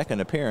Niebauer's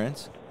second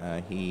appearance.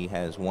 He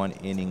has 1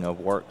 inning of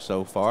work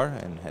so far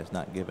and has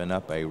not given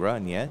up a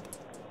run yet.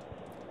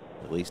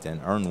 At least an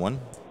earned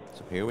one.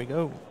 So here we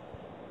go.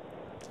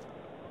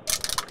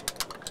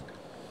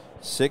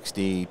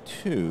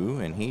 62,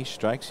 and he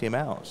strikes him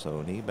out.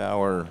 So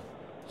Niebauer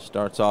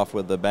starts off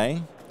with a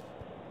bang.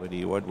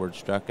 Woody Woodward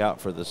struck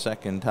out for the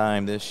 2nd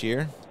time this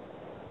year.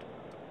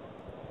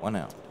 1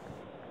 out.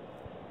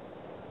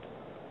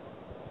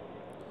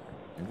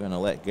 You're going to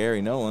let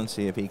Gary Nolan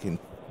see if he can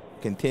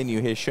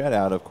continue his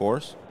shutout, of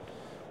course.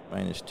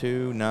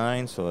 -2,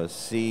 9, so a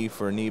C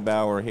for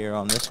Niebauer here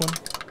on this one.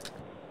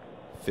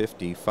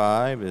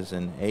 55 is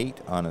an 8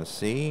 on a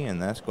C,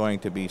 and that's going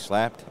to be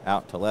slapped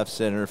out to left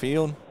center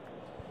field.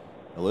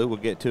 Alou will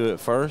get to it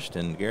first,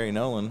 and Gary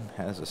Nolan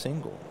has a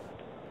single.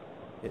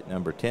 Hit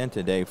number 10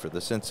 today for the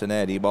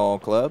Cincinnati Ball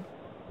Club.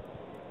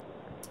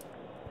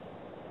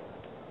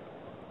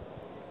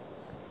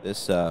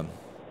 This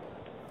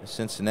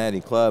Cincinnati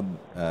club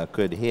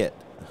could hit.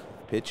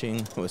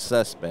 Pitching was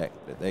suspect,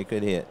 but they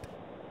could hit.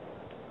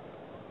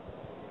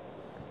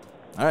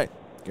 All right,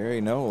 Gary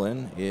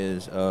Nolan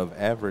is of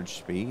average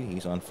speed.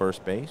 He's on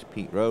first base.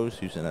 Pete Rose,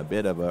 who's in a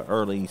bit of an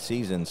early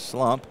season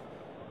slump,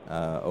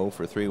 0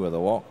 for 3 with a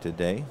walk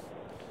today.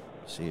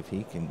 See if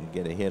he can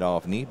get a hit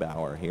off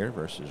Niebauer here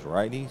versus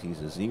righties.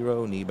 He's a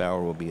 0.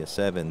 Niebauer will be a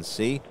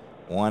 7C.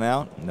 1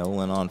 out.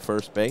 Nolan on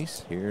first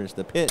base. Here's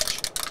the pitch.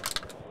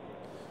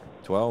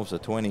 12's a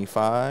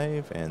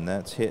 25, and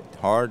that's hit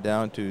hard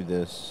down to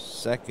the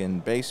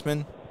second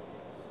baseman.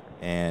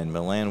 And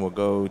Milan will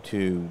go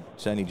to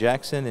Sonny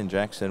Jackson, and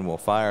Jackson will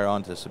fire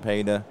onto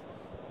Cepeda.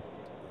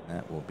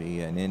 That will be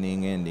an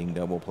inning-ending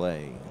double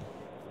play.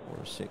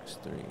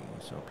 4-6-3.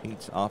 So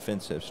Pete's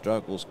offensive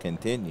struggles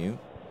continue.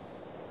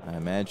 I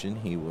imagine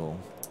he will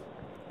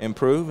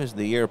improve as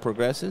the year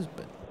progresses,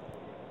 but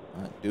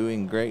not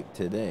doing great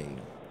today.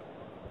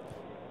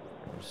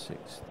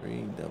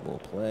 4-6-3, double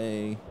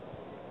play.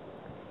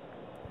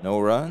 No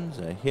runs,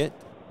 a hit,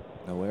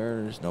 no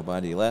errors,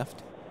 nobody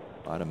left.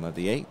 Bottom of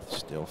the 8th,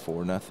 still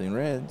 4-0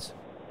 Reds.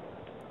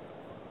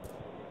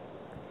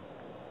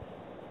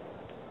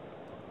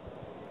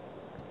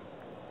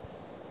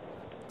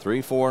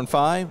 Three, 4, and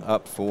 5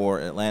 up for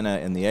Atlanta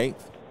in the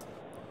 8th.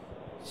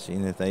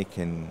 seeing if they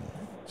can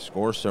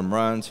score some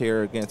runs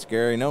here against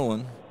Gary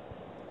Nolan.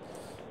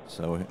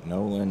 So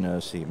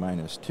Nolan, see,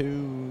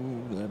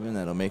 -2, 11.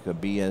 That'll make a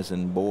B as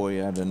in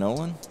boy out of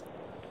Nolan.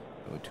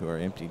 Go to our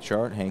empty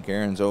chart. Hank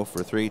Aaron's 0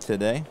 for 3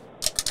 today.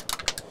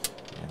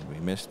 And we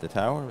missed the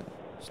tower.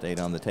 Stayed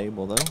on the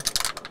table, though.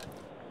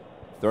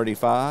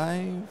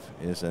 35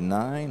 is a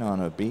 9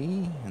 on a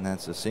B, and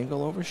that's a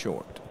single over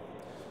short.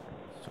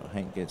 So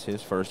Hank gets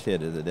his first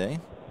hit of the day.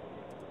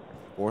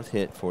 4th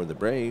hit for the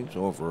Braves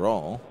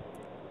overall.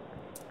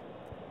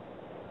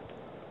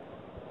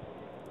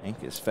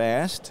 Hank is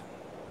fast.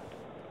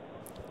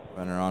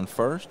 Runner on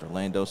first,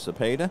 Orlando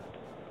Cepeda.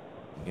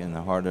 Again,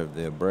 the heart of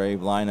the Brave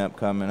lineup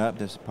coming up.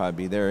 This will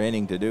probably be their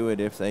inning to do it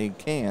if they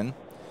can.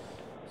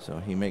 So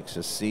he makes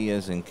a C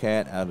as in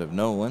cat out of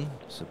Nolan.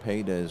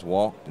 Cepeda is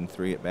walked in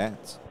 3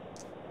 at-bats.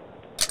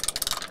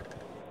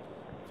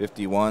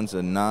 51's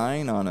a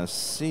 9 on a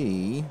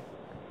C.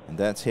 And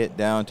that's hit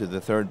down to the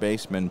third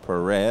baseman,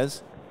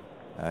 Perez.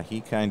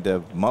 He kind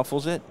of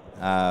muffles it.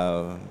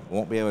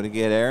 Won't be able to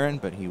get Aaron,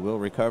 but he will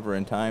recover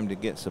in time to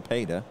get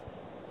Cepeda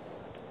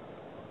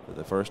for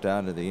the first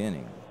out of the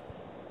inning.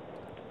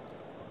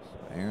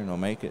 So Aaron will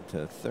make it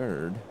to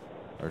third,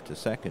 or to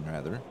second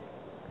rather.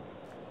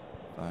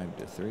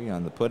 5-3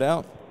 on the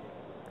putout.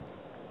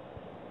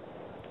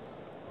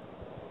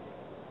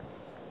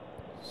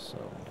 So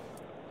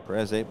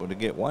Perez able to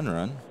get 1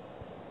 run,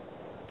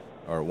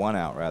 or 1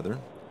 out rather.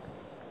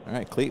 All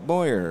right, Clete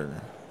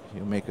Boyer.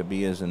 He'll make a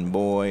B as in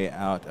boy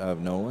out of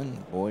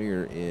Nolan.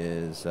 Boyer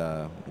is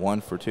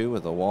 1 for 2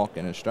 with a walk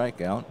and a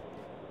strikeout.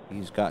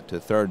 He's got to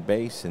third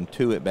base in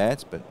 2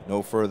 at-bats, but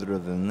no further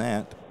than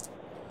that.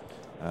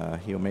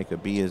 He'll make a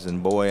B as in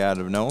boy out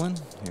of Nolan.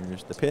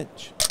 Here's the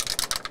pitch.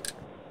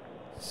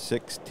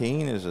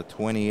 16 is a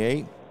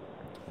 28.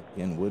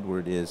 Again,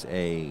 Woodward is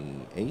a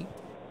 8.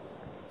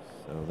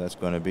 So that's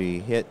going to be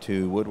hit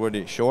to Woodward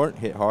at short.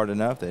 Hit hard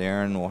enough that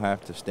Aaron will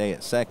have to stay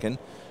at second.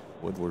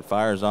 Woodward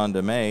fires on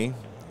to May,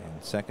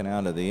 and second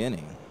out of the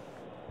inning.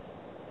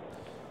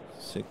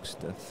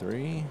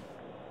 6-3.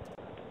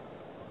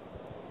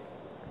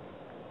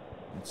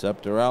 It's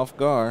up to Ralph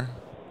Garr.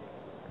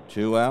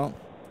 2 out.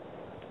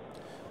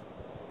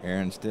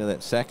 Aaron still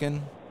at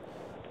second.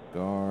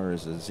 Garr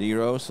is a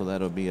 0, so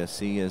that'll be a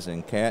C as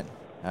in cat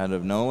out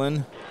of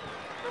Nolan.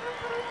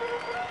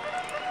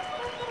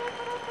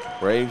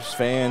 Braves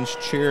fans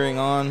cheering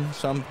on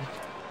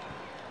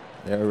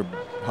their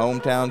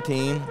hometown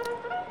team.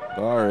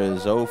 Garr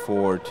is 0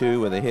 for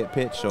 2 with a hit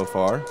pitch so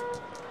far.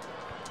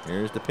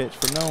 Here's the pitch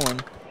for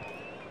Nolan.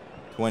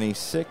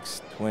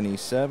 26,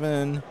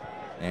 27,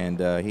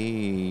 and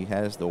he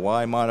has the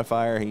Y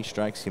modifier. He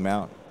strikes him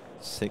out.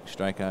 6th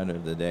strikeout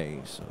of the day.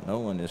 So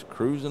Nolan is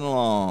cruising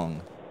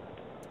along.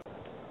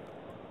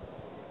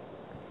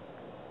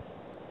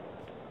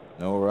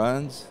 No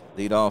runs.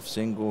 Leadoff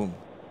single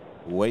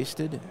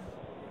wasted.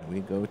 We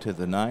go to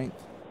the 9th.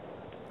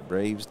 The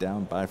Braves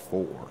down by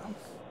 4.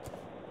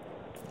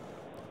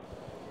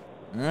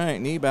 All right,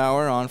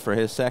 Niebauer on for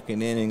his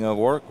second inning of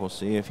work. We'll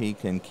see if he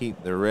can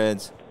keep the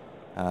Reds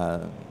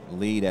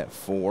lead at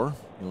 4.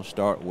 He'll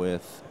start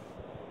with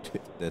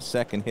the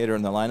second hitter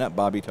in the lineup,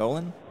 Bobby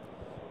Tolan.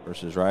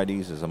 Versus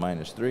righties is a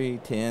 -3,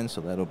 10,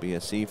 so that'll be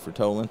a C for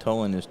Tolan.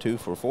 Tolan is 2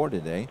 for 4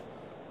 today.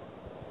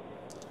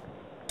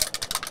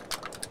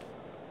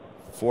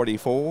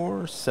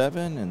 44,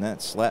 7, and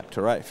that's slapped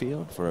to right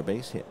field for a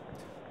base hit.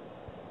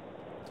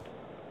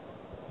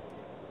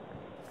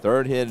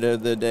 3rd hit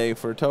of the day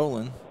for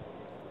Tolan.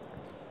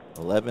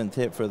 11th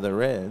hit for the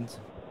Reds.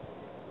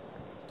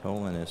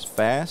 Tolan is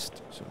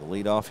fast, so the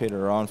leadoff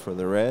hitter on for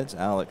the Reds,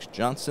 Alex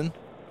Johnson.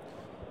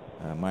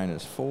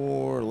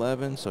 -4,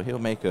 11, so he'll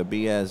make a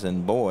B as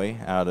in boy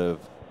out of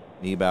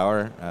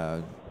Niebauer.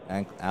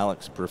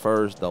 Alex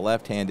prefers the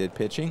left-handed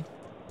pitching.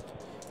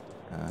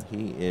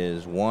 He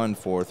is 1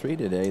 for 3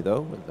 today,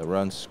 though, with the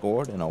runs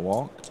scored and a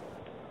walk.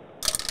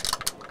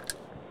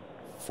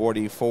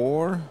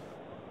 44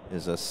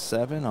 is a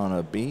 7 on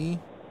a B.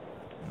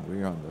 And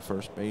we're on the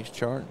first base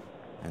chart.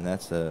 And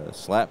that's a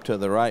slap to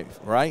the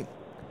right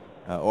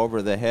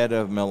over the head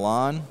of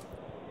Milan.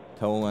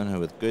 Tolan,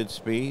 with good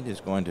speed,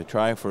 is going to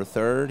try for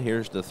third.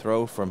 Here's the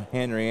throw from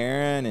Henry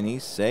Aaron, and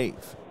he's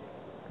safe.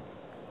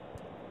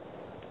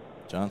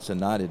 Johnson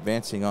not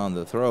advancing on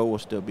the throw, will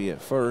still be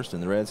at first,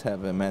 and the Reds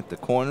have him at the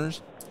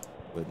corners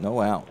with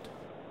no out.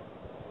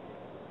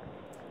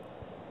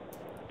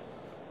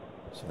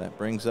 So that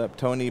brings up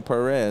Tony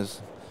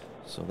Perez.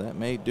 So that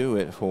may do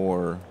it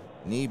for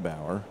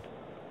Niebauer.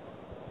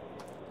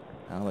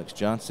 Alex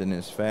Johnson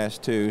is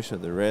fast too, so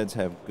the Reds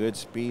have good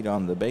speed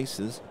on the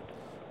bases.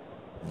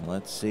 And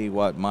let's see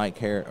what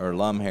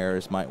Lum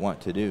Harris might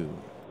want to do.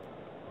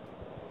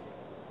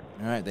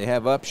 All right, they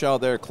have Upshaw,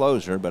 their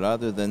closer, but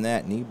other than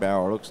that,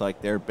 Niebauer looks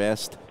like their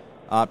best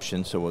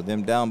option. So with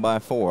them down by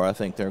 4, I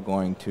think they're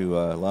going to,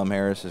 Lum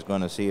Harris is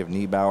going to see if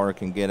Niebauer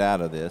can get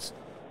out of this.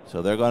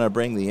 So they're going to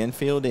bring the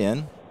infield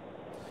in.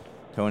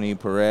 Tony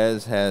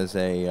Perez has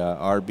a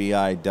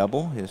RBI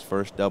double, his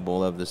first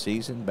double of the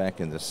season back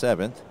in the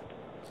 7th.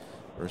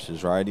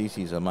 Versus righties,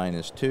 he's a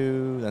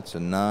 -2. That's a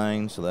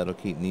 9, so that'll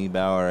keep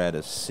Niebauer at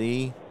a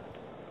C.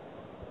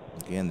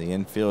 Again, the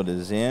infield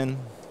is in.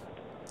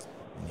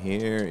 And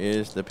here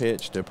is the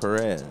pitch to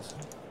Perez.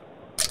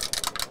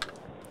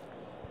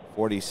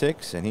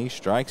 46, and he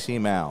strikes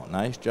him out.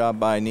 Nice job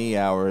by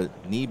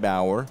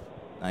Niebauer.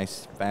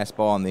 Nice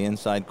fastball on the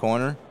inside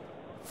corner.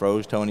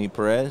 Froze Tony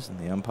Perez, and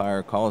the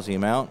umpire calls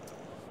him out.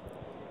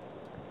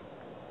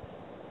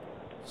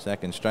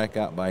 Second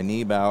strikeout by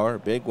Niebauer.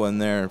 Big one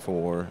there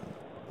for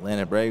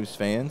Atlanta Braves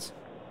fans.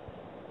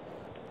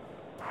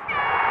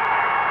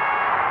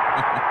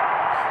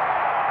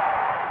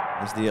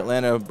 As the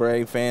Atlanta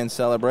Brave fans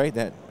celebrate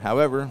that,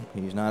 however,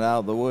 he's not out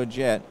of the woods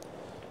yet.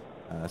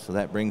 So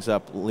that brings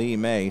up Lee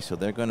May. So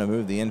they're going to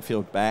move the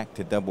infield back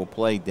to double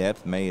play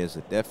depth. May is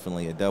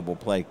definitely a double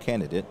play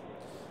candidate.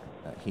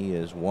 He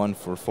is 1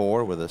 for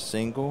 4 with a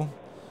single.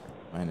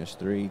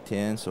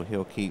 -310, so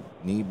he'll keep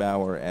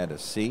Niebauer at a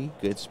C.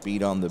 Good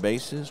speed on the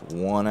bases.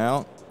 1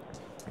 out.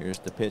 Here's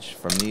the pitch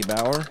from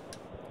Niebauer.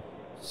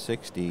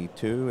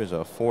 62 is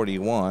a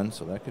 41,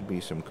 so that could be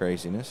some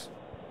craziness.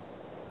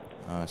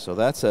 So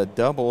that's a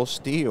double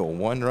steal.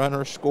 1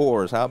 runner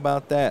scores. How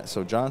about that?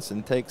 So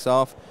Johnson takes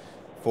off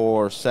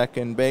for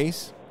second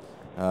base.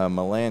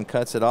 Milan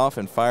cuts it off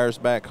and fires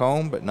back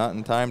home, but not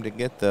in time to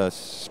get the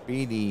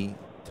speedy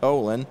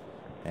Tolan.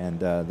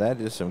 And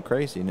that is some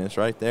craziness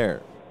right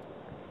there.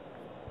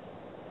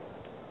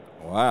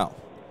 Wow.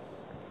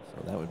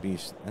 So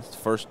that's the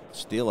first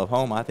steal of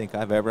home I think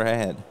I've ever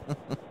had.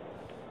 All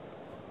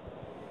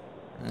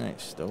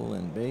right,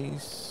 stolen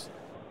base.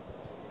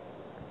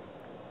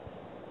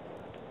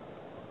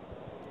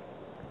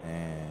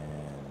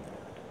 And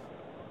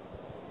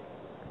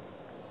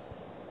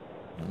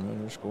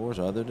runner scores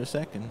other to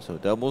second, so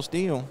double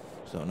steal.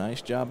 So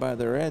nice job by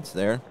the Reds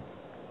there.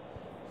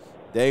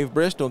 Dave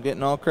Bristol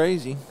getting all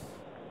crazy.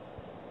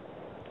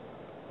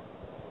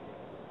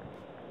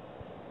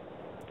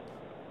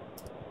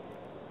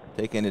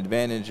 Taking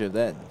advantage of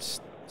that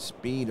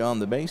speed on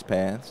the base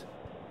paths.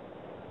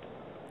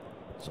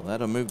 So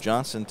that'll move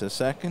Johnson to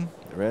second.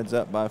 The Reds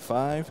up by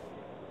 5.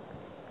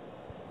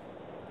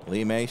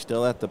 Lee May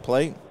still at the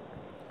plate.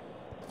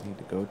 Need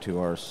to go to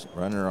our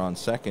runner on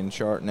second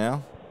chart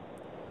now.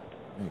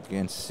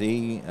 Again,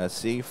 a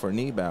C for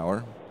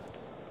Niebauer.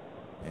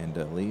 And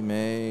Lee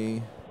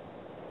May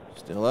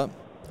still up.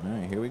 All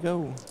right, here we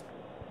go.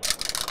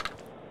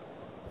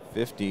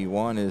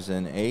 51 is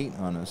an 8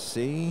 on a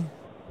C.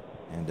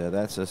 And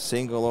that's a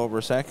single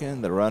over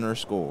second. The runner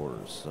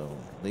scores. So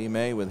Lee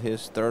May with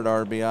his 3rd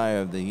RBI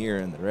of the year,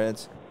 and the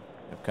Reds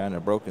have kind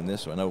of broken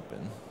this one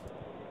open.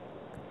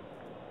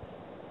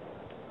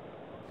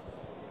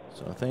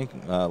 So I think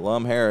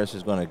Lum Harris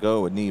is going to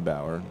go with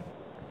Niebauer.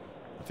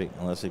 I think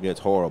unless it gets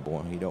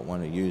horrible, he don't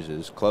want to use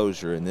his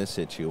closer in this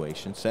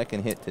situation.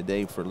 Second hit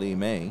today for Lee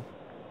May.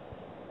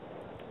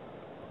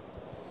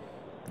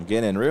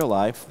 Again, in real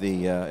life,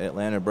 the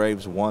Atlanta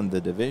Braves won the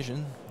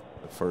division,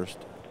 the first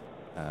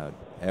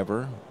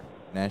ever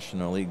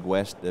National League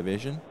West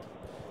division.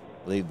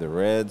 I believe the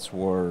Reds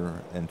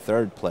were in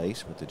 3rd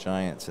place with the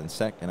Giants in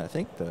 2nd. I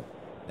think the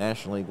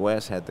National League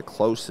West had the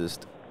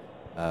closest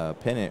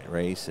pennant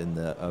race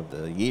of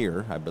the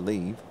year, I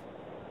believe.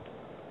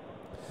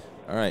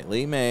 All right,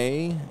 Lee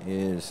May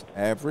is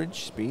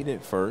average speed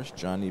at first.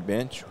 Johnny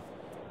Bench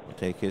will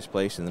take his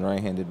place in the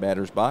right-handed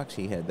batter's box.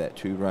 He had that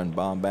 2-run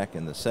bomb back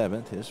in the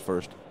 7th, his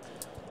first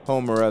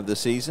homer of the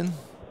season.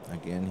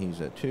 Again, he's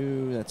a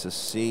 2. That's a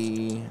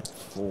C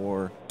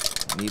for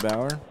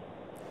Niebauer.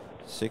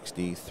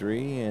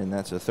 63, and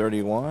that's a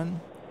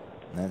 31.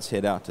 And that's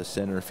hit out to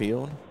center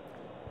field.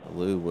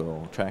 Lou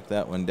will track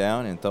that one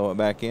down and throw it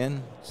back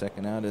in.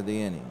 Second out of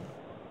the inning.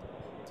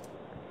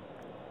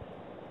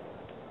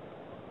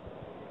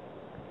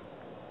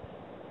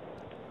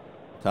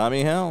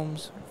 Tommy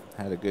Helms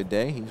had a good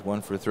day. He's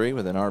 1 for 3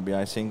 with an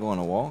RBI single and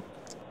a walk.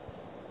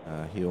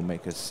 He'll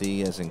make a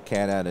C as in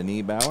cat out of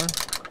Niebauer.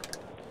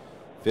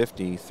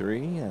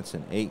 53, that's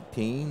an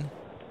 18.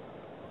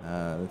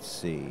 Let's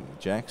see,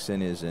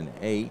 Jackson is an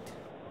 8,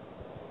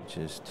 which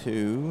is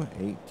 2,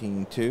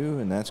 18-2,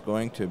 and that's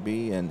going to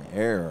be an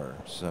error.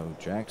 So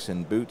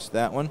Jackson boots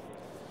that one.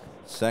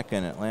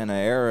 Second Atlanta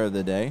error of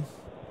the day.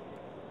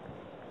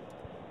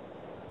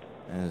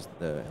 As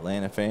the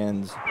Atlanta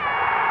fans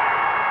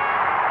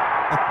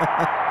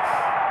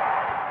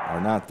are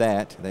not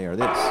that, they are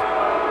this.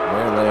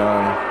 There they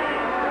are.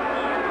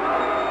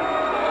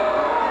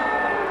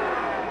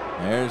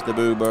 There's the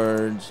Boo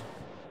Birds.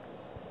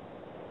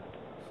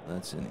 So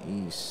that's an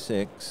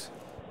E6.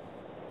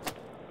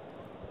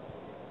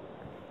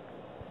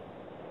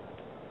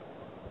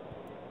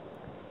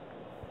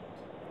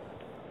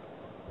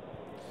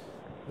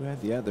 Who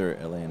had the other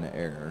Atlanta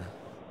error?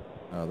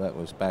 Oh, that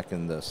was back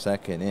in the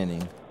 2nd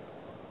inning.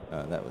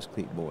 That was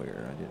Clete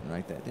Boyer. I didn't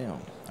write that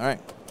down. All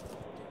right.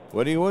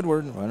 Woody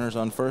Woodward, runners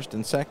on 1st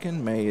and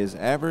 2nd. May is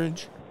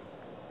average.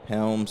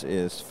 Helms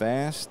is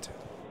fast.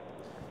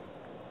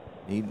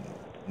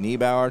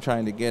 Niebauer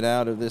trying to get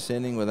out of this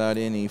inning without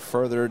any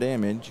further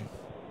damage.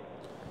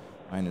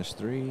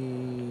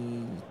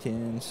 -3,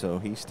 10, so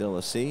he's still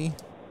a C.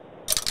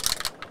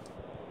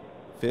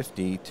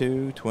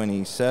 52,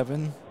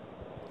 27.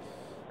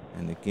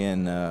 And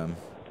again,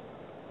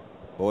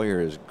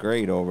 Boyer is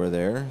great over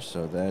there,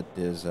 so that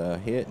is a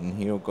hit, and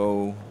he'll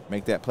go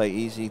make that play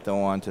easy,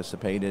 though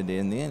anticipated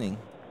in the inning.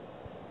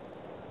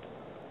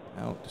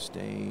 Out to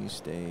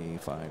stay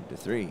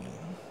 5-3.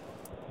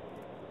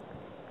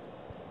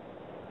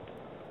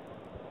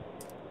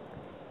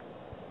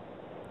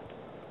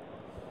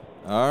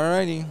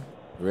 Alrighty,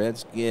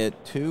 Reds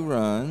get 2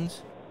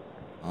 runs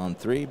on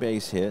 3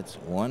 base hits,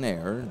 1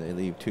 error. They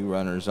leave 2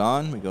 runners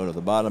on. We go to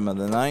the bottom of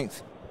the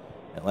 9th.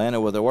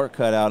 Atlanta with the work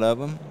cut out of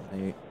them.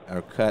 They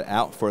are cut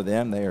out for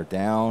them. They are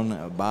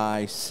down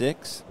by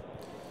 6.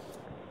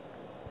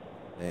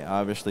 They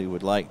obviously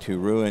would like to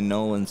ruin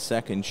Nolan's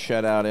second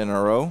shutout in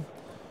a row.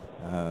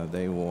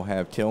 They will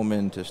have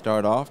Tillman to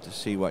start off to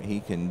see what he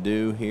can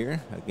do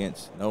here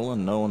against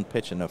Nolan. Nolan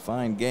pitching a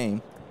fine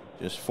game.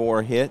 Just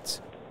 4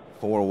 hits,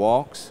 4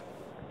 walks.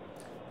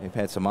 They've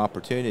had some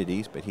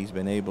opportunities, but he's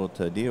been able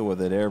to deal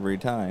with it every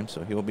time.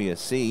 So he'll be a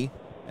C,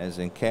 as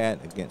in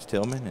Cat against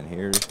Tillman. And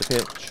here's the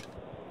pitch.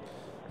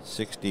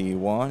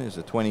 61 is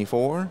a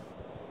 24.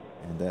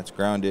 And that's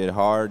grounded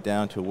hard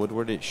down to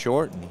Woodward at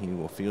short, and he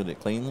will field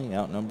it cleanly,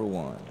 out number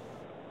 1.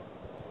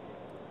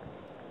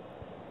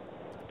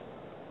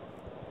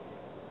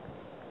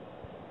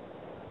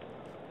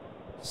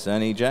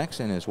 Sonny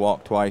Jackson has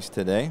walked twice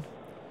today,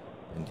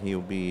 and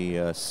he'll be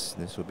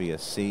this will be a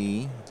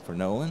C for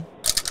Nolan.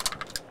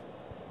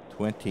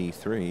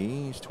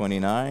 23 is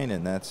 29,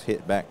 and that's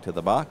hit back to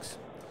the box.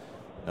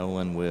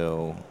 Nolan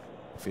will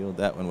field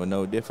that one with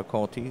no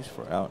difficulties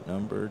for out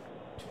number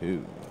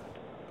 2.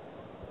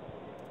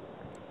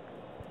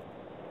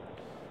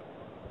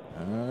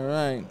 All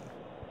right,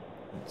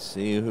 let's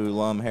see who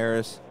Lum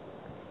Harris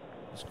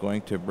is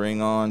going to bring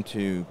on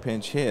to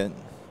pinch hit.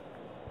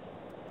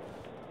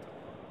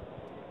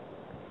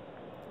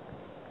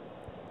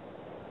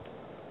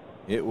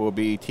 It will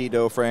be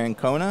Tito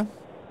Francona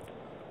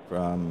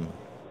from,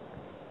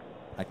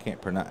 I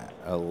can't pronounce,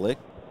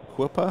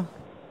 Aliquippa,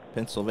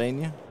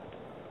 Pennsylvania.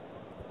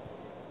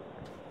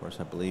 Of course,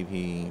 I believe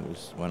he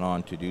went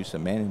on to do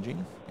some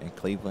managing in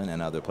Cleveland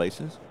and other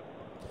places.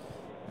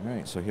 All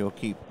right, so he'll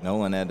keep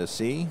Nolan at a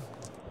C.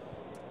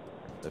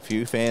 The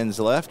few fans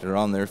left are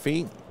on their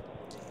feet,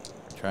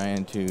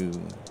 trying to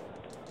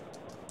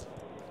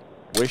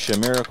wish a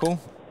miracle.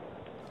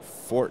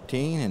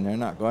 14, and they're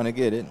not going to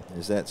get it,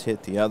 as that's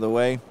hit the other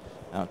way,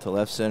 out to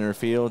left center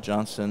field.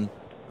 Johnson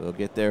will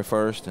get there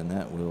first, and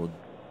that will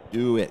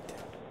do it.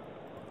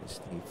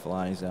 He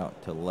flies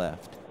out to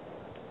left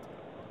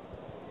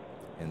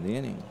in the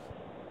inning.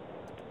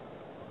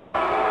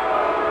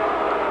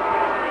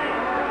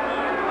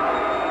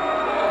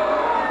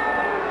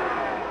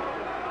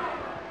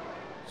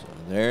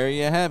 There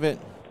you have it.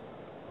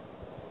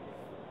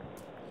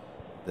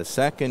 The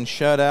second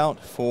shutout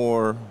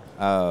for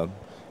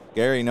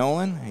Gary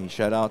Nolan. He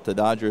shut out the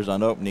Dodgers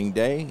on opening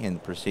day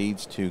and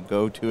proceeds to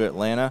go to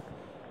Atlanta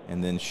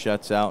and then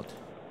shuts out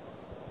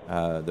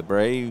the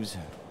Braves.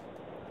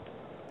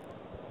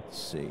 Let's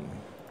see.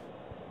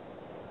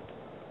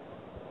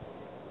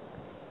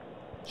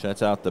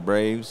 Shuts out the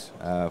Braves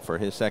for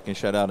his second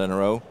shutout in a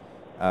row.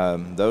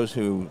 Those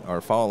who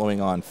are following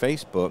on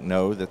Facebook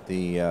know that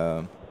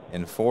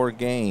in 4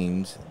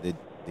 games, the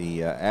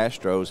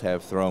Astros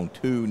have thrown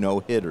 2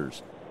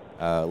 no-hitters.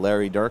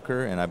 Larry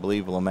Durker, and I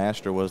believe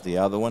LeMaster was the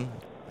other one.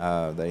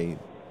 Durker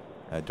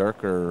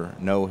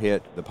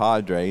no-hit the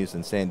Padres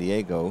in San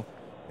Diego,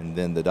 and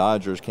then the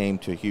Dodgers came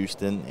to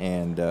Houston,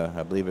 and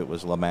I believe it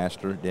was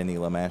Denny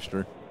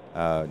LeMaster,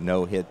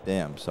 no-hit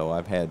them. So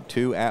I've had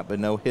 2 APBA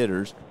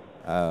no-hitters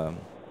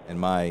in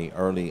my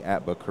early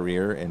APBA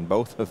career, and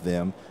both of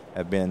them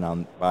have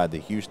been by the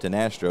Houston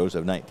Astros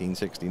of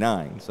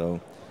 1969.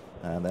 So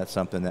that's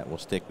something that will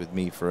stick with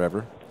me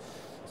forever.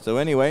 So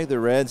anyway, the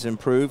Reds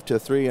improve to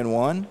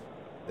 3-1.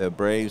 The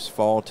Braves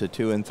fall to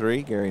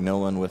 2-3. Gary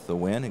Nolan with the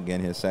win.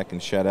 Again, his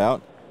second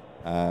shutout.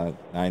 9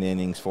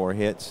 innings, 4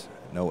 hits,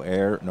 no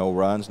error, no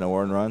runs, no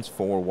earned runs,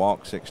 4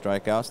 walks, 6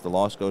 strikeouts. The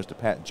loss goes to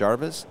Pat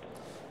Jarvis.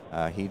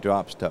 He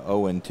drops to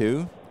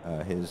 0-2.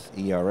 His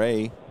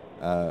ERA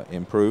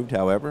improved,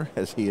 however,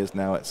 as he is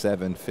now at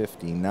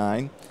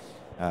 7.59.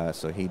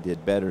 So he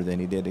did better than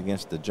he did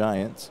against the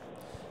Giants.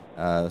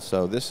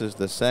 So this is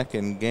the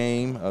second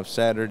game of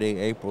Saturday,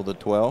 April the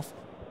 12th.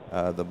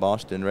 The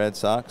Boston Red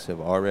Sox have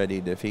already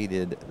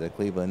defeated the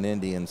Cleveland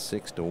Indians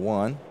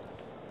 6-1.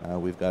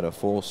 We've got a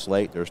full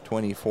slate. There's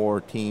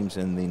 24 teams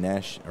in the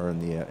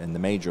in the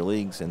major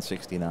leagues in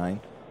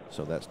 69,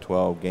 so that's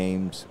 12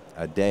 games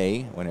a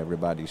day when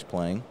everybody's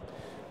playing.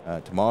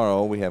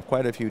 Tomorrow we have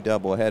quite a few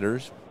double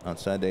headers on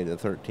Sunday the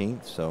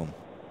 13th. So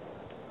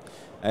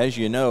as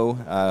you know,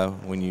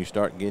 when you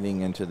start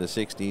getting into the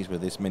 60s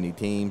with this many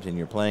teams and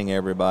you're playing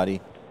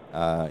everybody,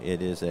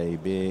 it is a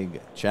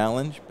big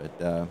challenge.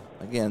 But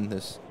again,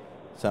 this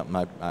is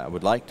something I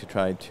would like to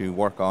try to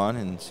work on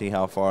and see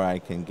how far I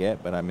can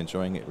get. But I'm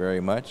enjoying it very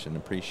much and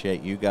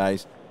appreciate you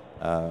guys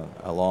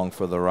along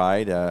for the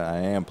ride. I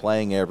am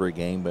playing every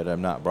game, but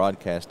I'm not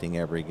broadcasting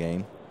every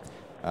game.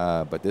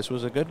 But this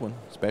was a good one,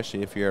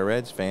 especially if you're a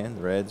Reds fan.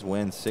 The Reds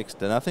win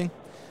 6-0,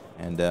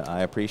 and I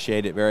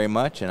appreciate it very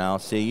much, and I'll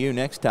see you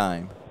next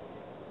time.